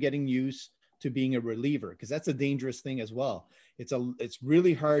don't want him getting used to being a reliever, because that's a dangerous thing as well. It's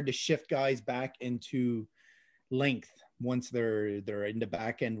really hard to shift guys back into length once they're in the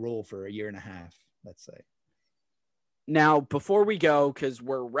back end role for a year and a half, let's say. Now, before we go, because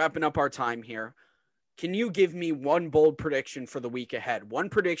we're wrapping up our time here, can you give me one bold prediction for the week ahead? One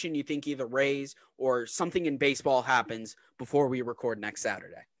prediction you think either Rays or something in baseball happens before we record next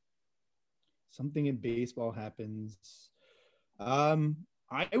Saturday. Something in baseball happens.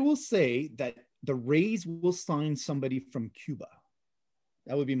 I will say that the Rays will sign somebody from Cuba.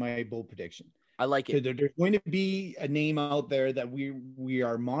 That would be my bold prediction. I like it. There's going to be a name out there that we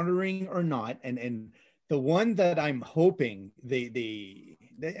are monitoring or not, and the one that I'm hoping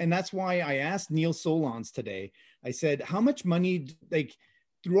and that's why I asked Neil Solondz today. I said, how much money, like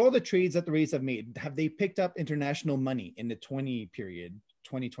through all the trades that the Rays have made, have they picked up international money in the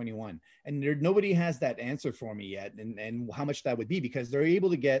 2021? And nobody has that answer for me yet, and how much that would be, because they're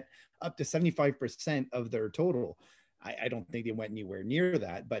able to get up to 75% of their total. I don't think they went anywhere near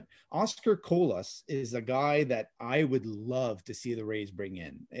that, but Oscar Colas is a guy that I would love to see the Rays bring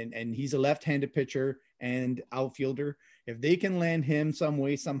in. And he's a left-handed pitcher and outfielder. If they can land him some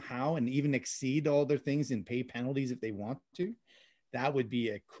way, somehow, and even exceed all their things and pay penalties if they want to, that would be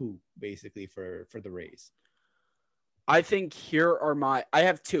a coup basically for the Rays. I think I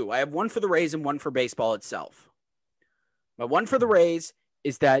have two. I have one for the Rays and one for baseball itself. My one for the Rays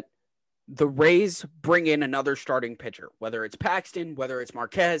is that the Rays bring in another starting pitcher, whether it's Paxton, whether it's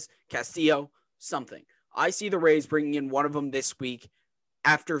Marquez, Castillo, something. I see the Rays bringing in one of them this week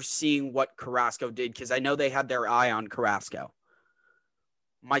after seeing what Carrasco did, because I know they had their eye on Carrasco.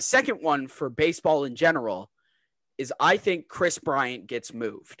 My second one for baseball in general is I think Kris Bryant gets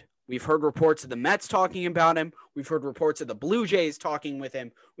moved. We've heard reports of the Mets talking about him. We've heard reports of the Blue Jays talking with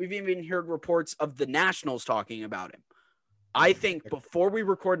him. We've even heard reports of the Nationals talking about him. I think before we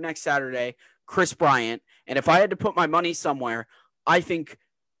record next Saturday, Kris Bryant, and if I had to put my money somewhere, I think,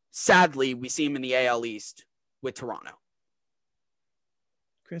 sadly, we see him in the AL East with Toronto.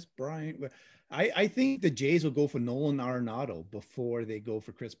 Kris Bryant. I think the Jays will go for Nolan Arenado before they go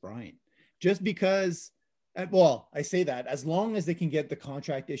for Kris Bryant. Just because, well, I say that as long as they can get the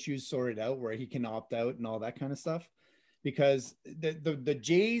contract issues sorted out where he can opt out and all that kind of stuff. Because the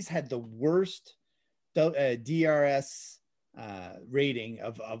Jays had the worst DRS rating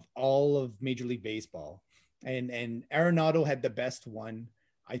of all of Major League Baseball, and Arenado had the best one.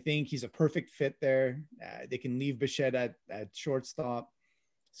 I think he's a perfect fit there. They can leave Bichette at shortstop.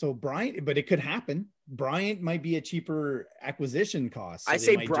 So Bryant, but it could happen. Bryant might be a cheaper acquisition cost. So I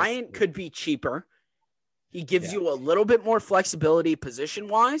say Bryant could be cheaper. He gives you a little bit more flexibility position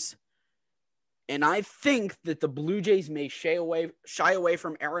wise. And I think that the Blue Jays may shy away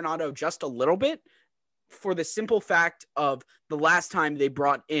from Arenado just a little bit, for the simple fact of the last time they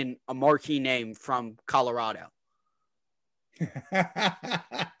brought in a marquee name from Colorado.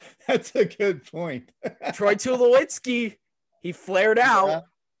 That's a good point. Troy Tulowitzki, he flared out. Yeah.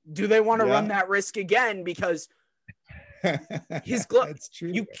 Do they want to run that risk again? Because his glove, that's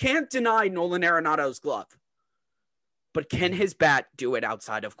true. You can't deny Nolan Arenado's glove, but can his bat do it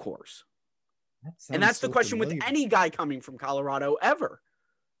outside of course? And that's the question with any guy coming from Colorado ever.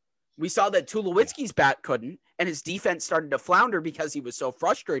 We saw that Tulowitzki's bat couldn't, and his defense started to flounder because he was so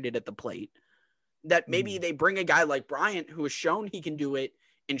frustrated at the plate that maybe they bring a guy like Bryant, who has shown he can do it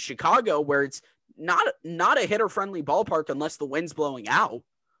in Chicago, where it's not a hitter-friendly ballpark unless the wind's blowing out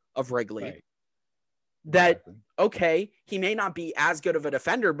of Wrigley. Right. That, okay, he may not be as good of a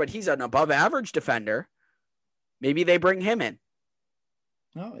defender, but he's an above-average defender. Maybe they bring him in.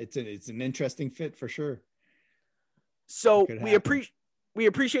 No, it's an interesting fit for sure. So we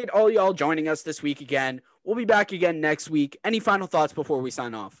appreciate all y'all joining us this week again. We'll be back again next week. Any final thoughts before we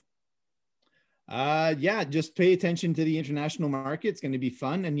sign off? Just pay attention to the international market. It's going to be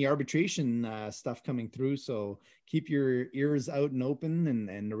fun, and the arbitration stuff coming through. So keep your ears out and open,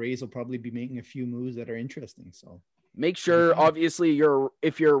 and the Rays will probably be making a few moves that are interesting. So make sure, obviously,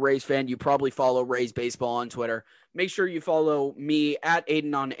 if you're a Rays fan, you probably follow Rays Baseball on Twitter. Make sure you follow me at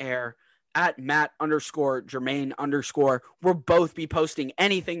Aiden on Air, at Matt_Jermaine_. We'll both be posting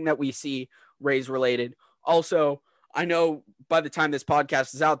anything that we see Rays related. Also, I know by the time this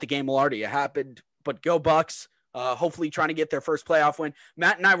podcast is out, the game will already have happened, but go Bucks. Hopefully trying to get their first playoff win.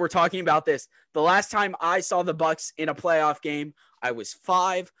 Matt and I were talking about this. The last time I saw the Bucks in a playoff game, I was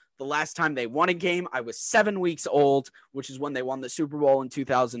 5. The last time they won a game, I was 7 weeks old, which is when they won the Super Bowl in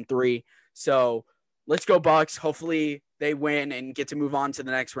 2003. So let's go Bucks. Hopefully they win and get to move on to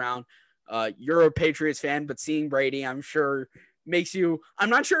the next round. You're a Patriots fan, but seeing Brady, I'm sure I'm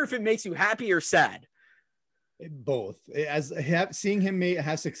not sure if it makes you happy or sad. Both. Seeing him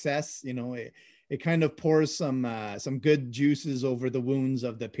have success, it kind of pours some good juices over the wounds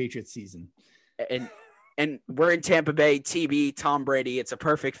of the Patriots season. And we're in Tampa Bay, TB, Tom Brady. It's a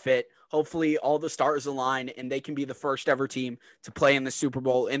perfect fit. Hopefully all the stars align and they can be the first ever team to play in the Super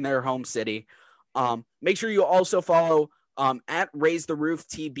Bowl in their home city. Make sure you also follow at Raise the Roof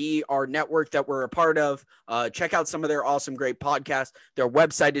TB, our network that we're a part of. Check out some of their awesome, great podcasts. Their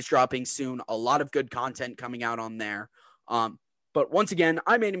website is dropping soon. A lot of good content coming out on there. But once again,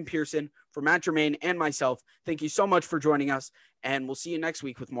 I'm Aiden Pearson for Matt Jermaine and myself. Thank you so much for joining us, and we'll see you next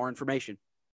week with more information.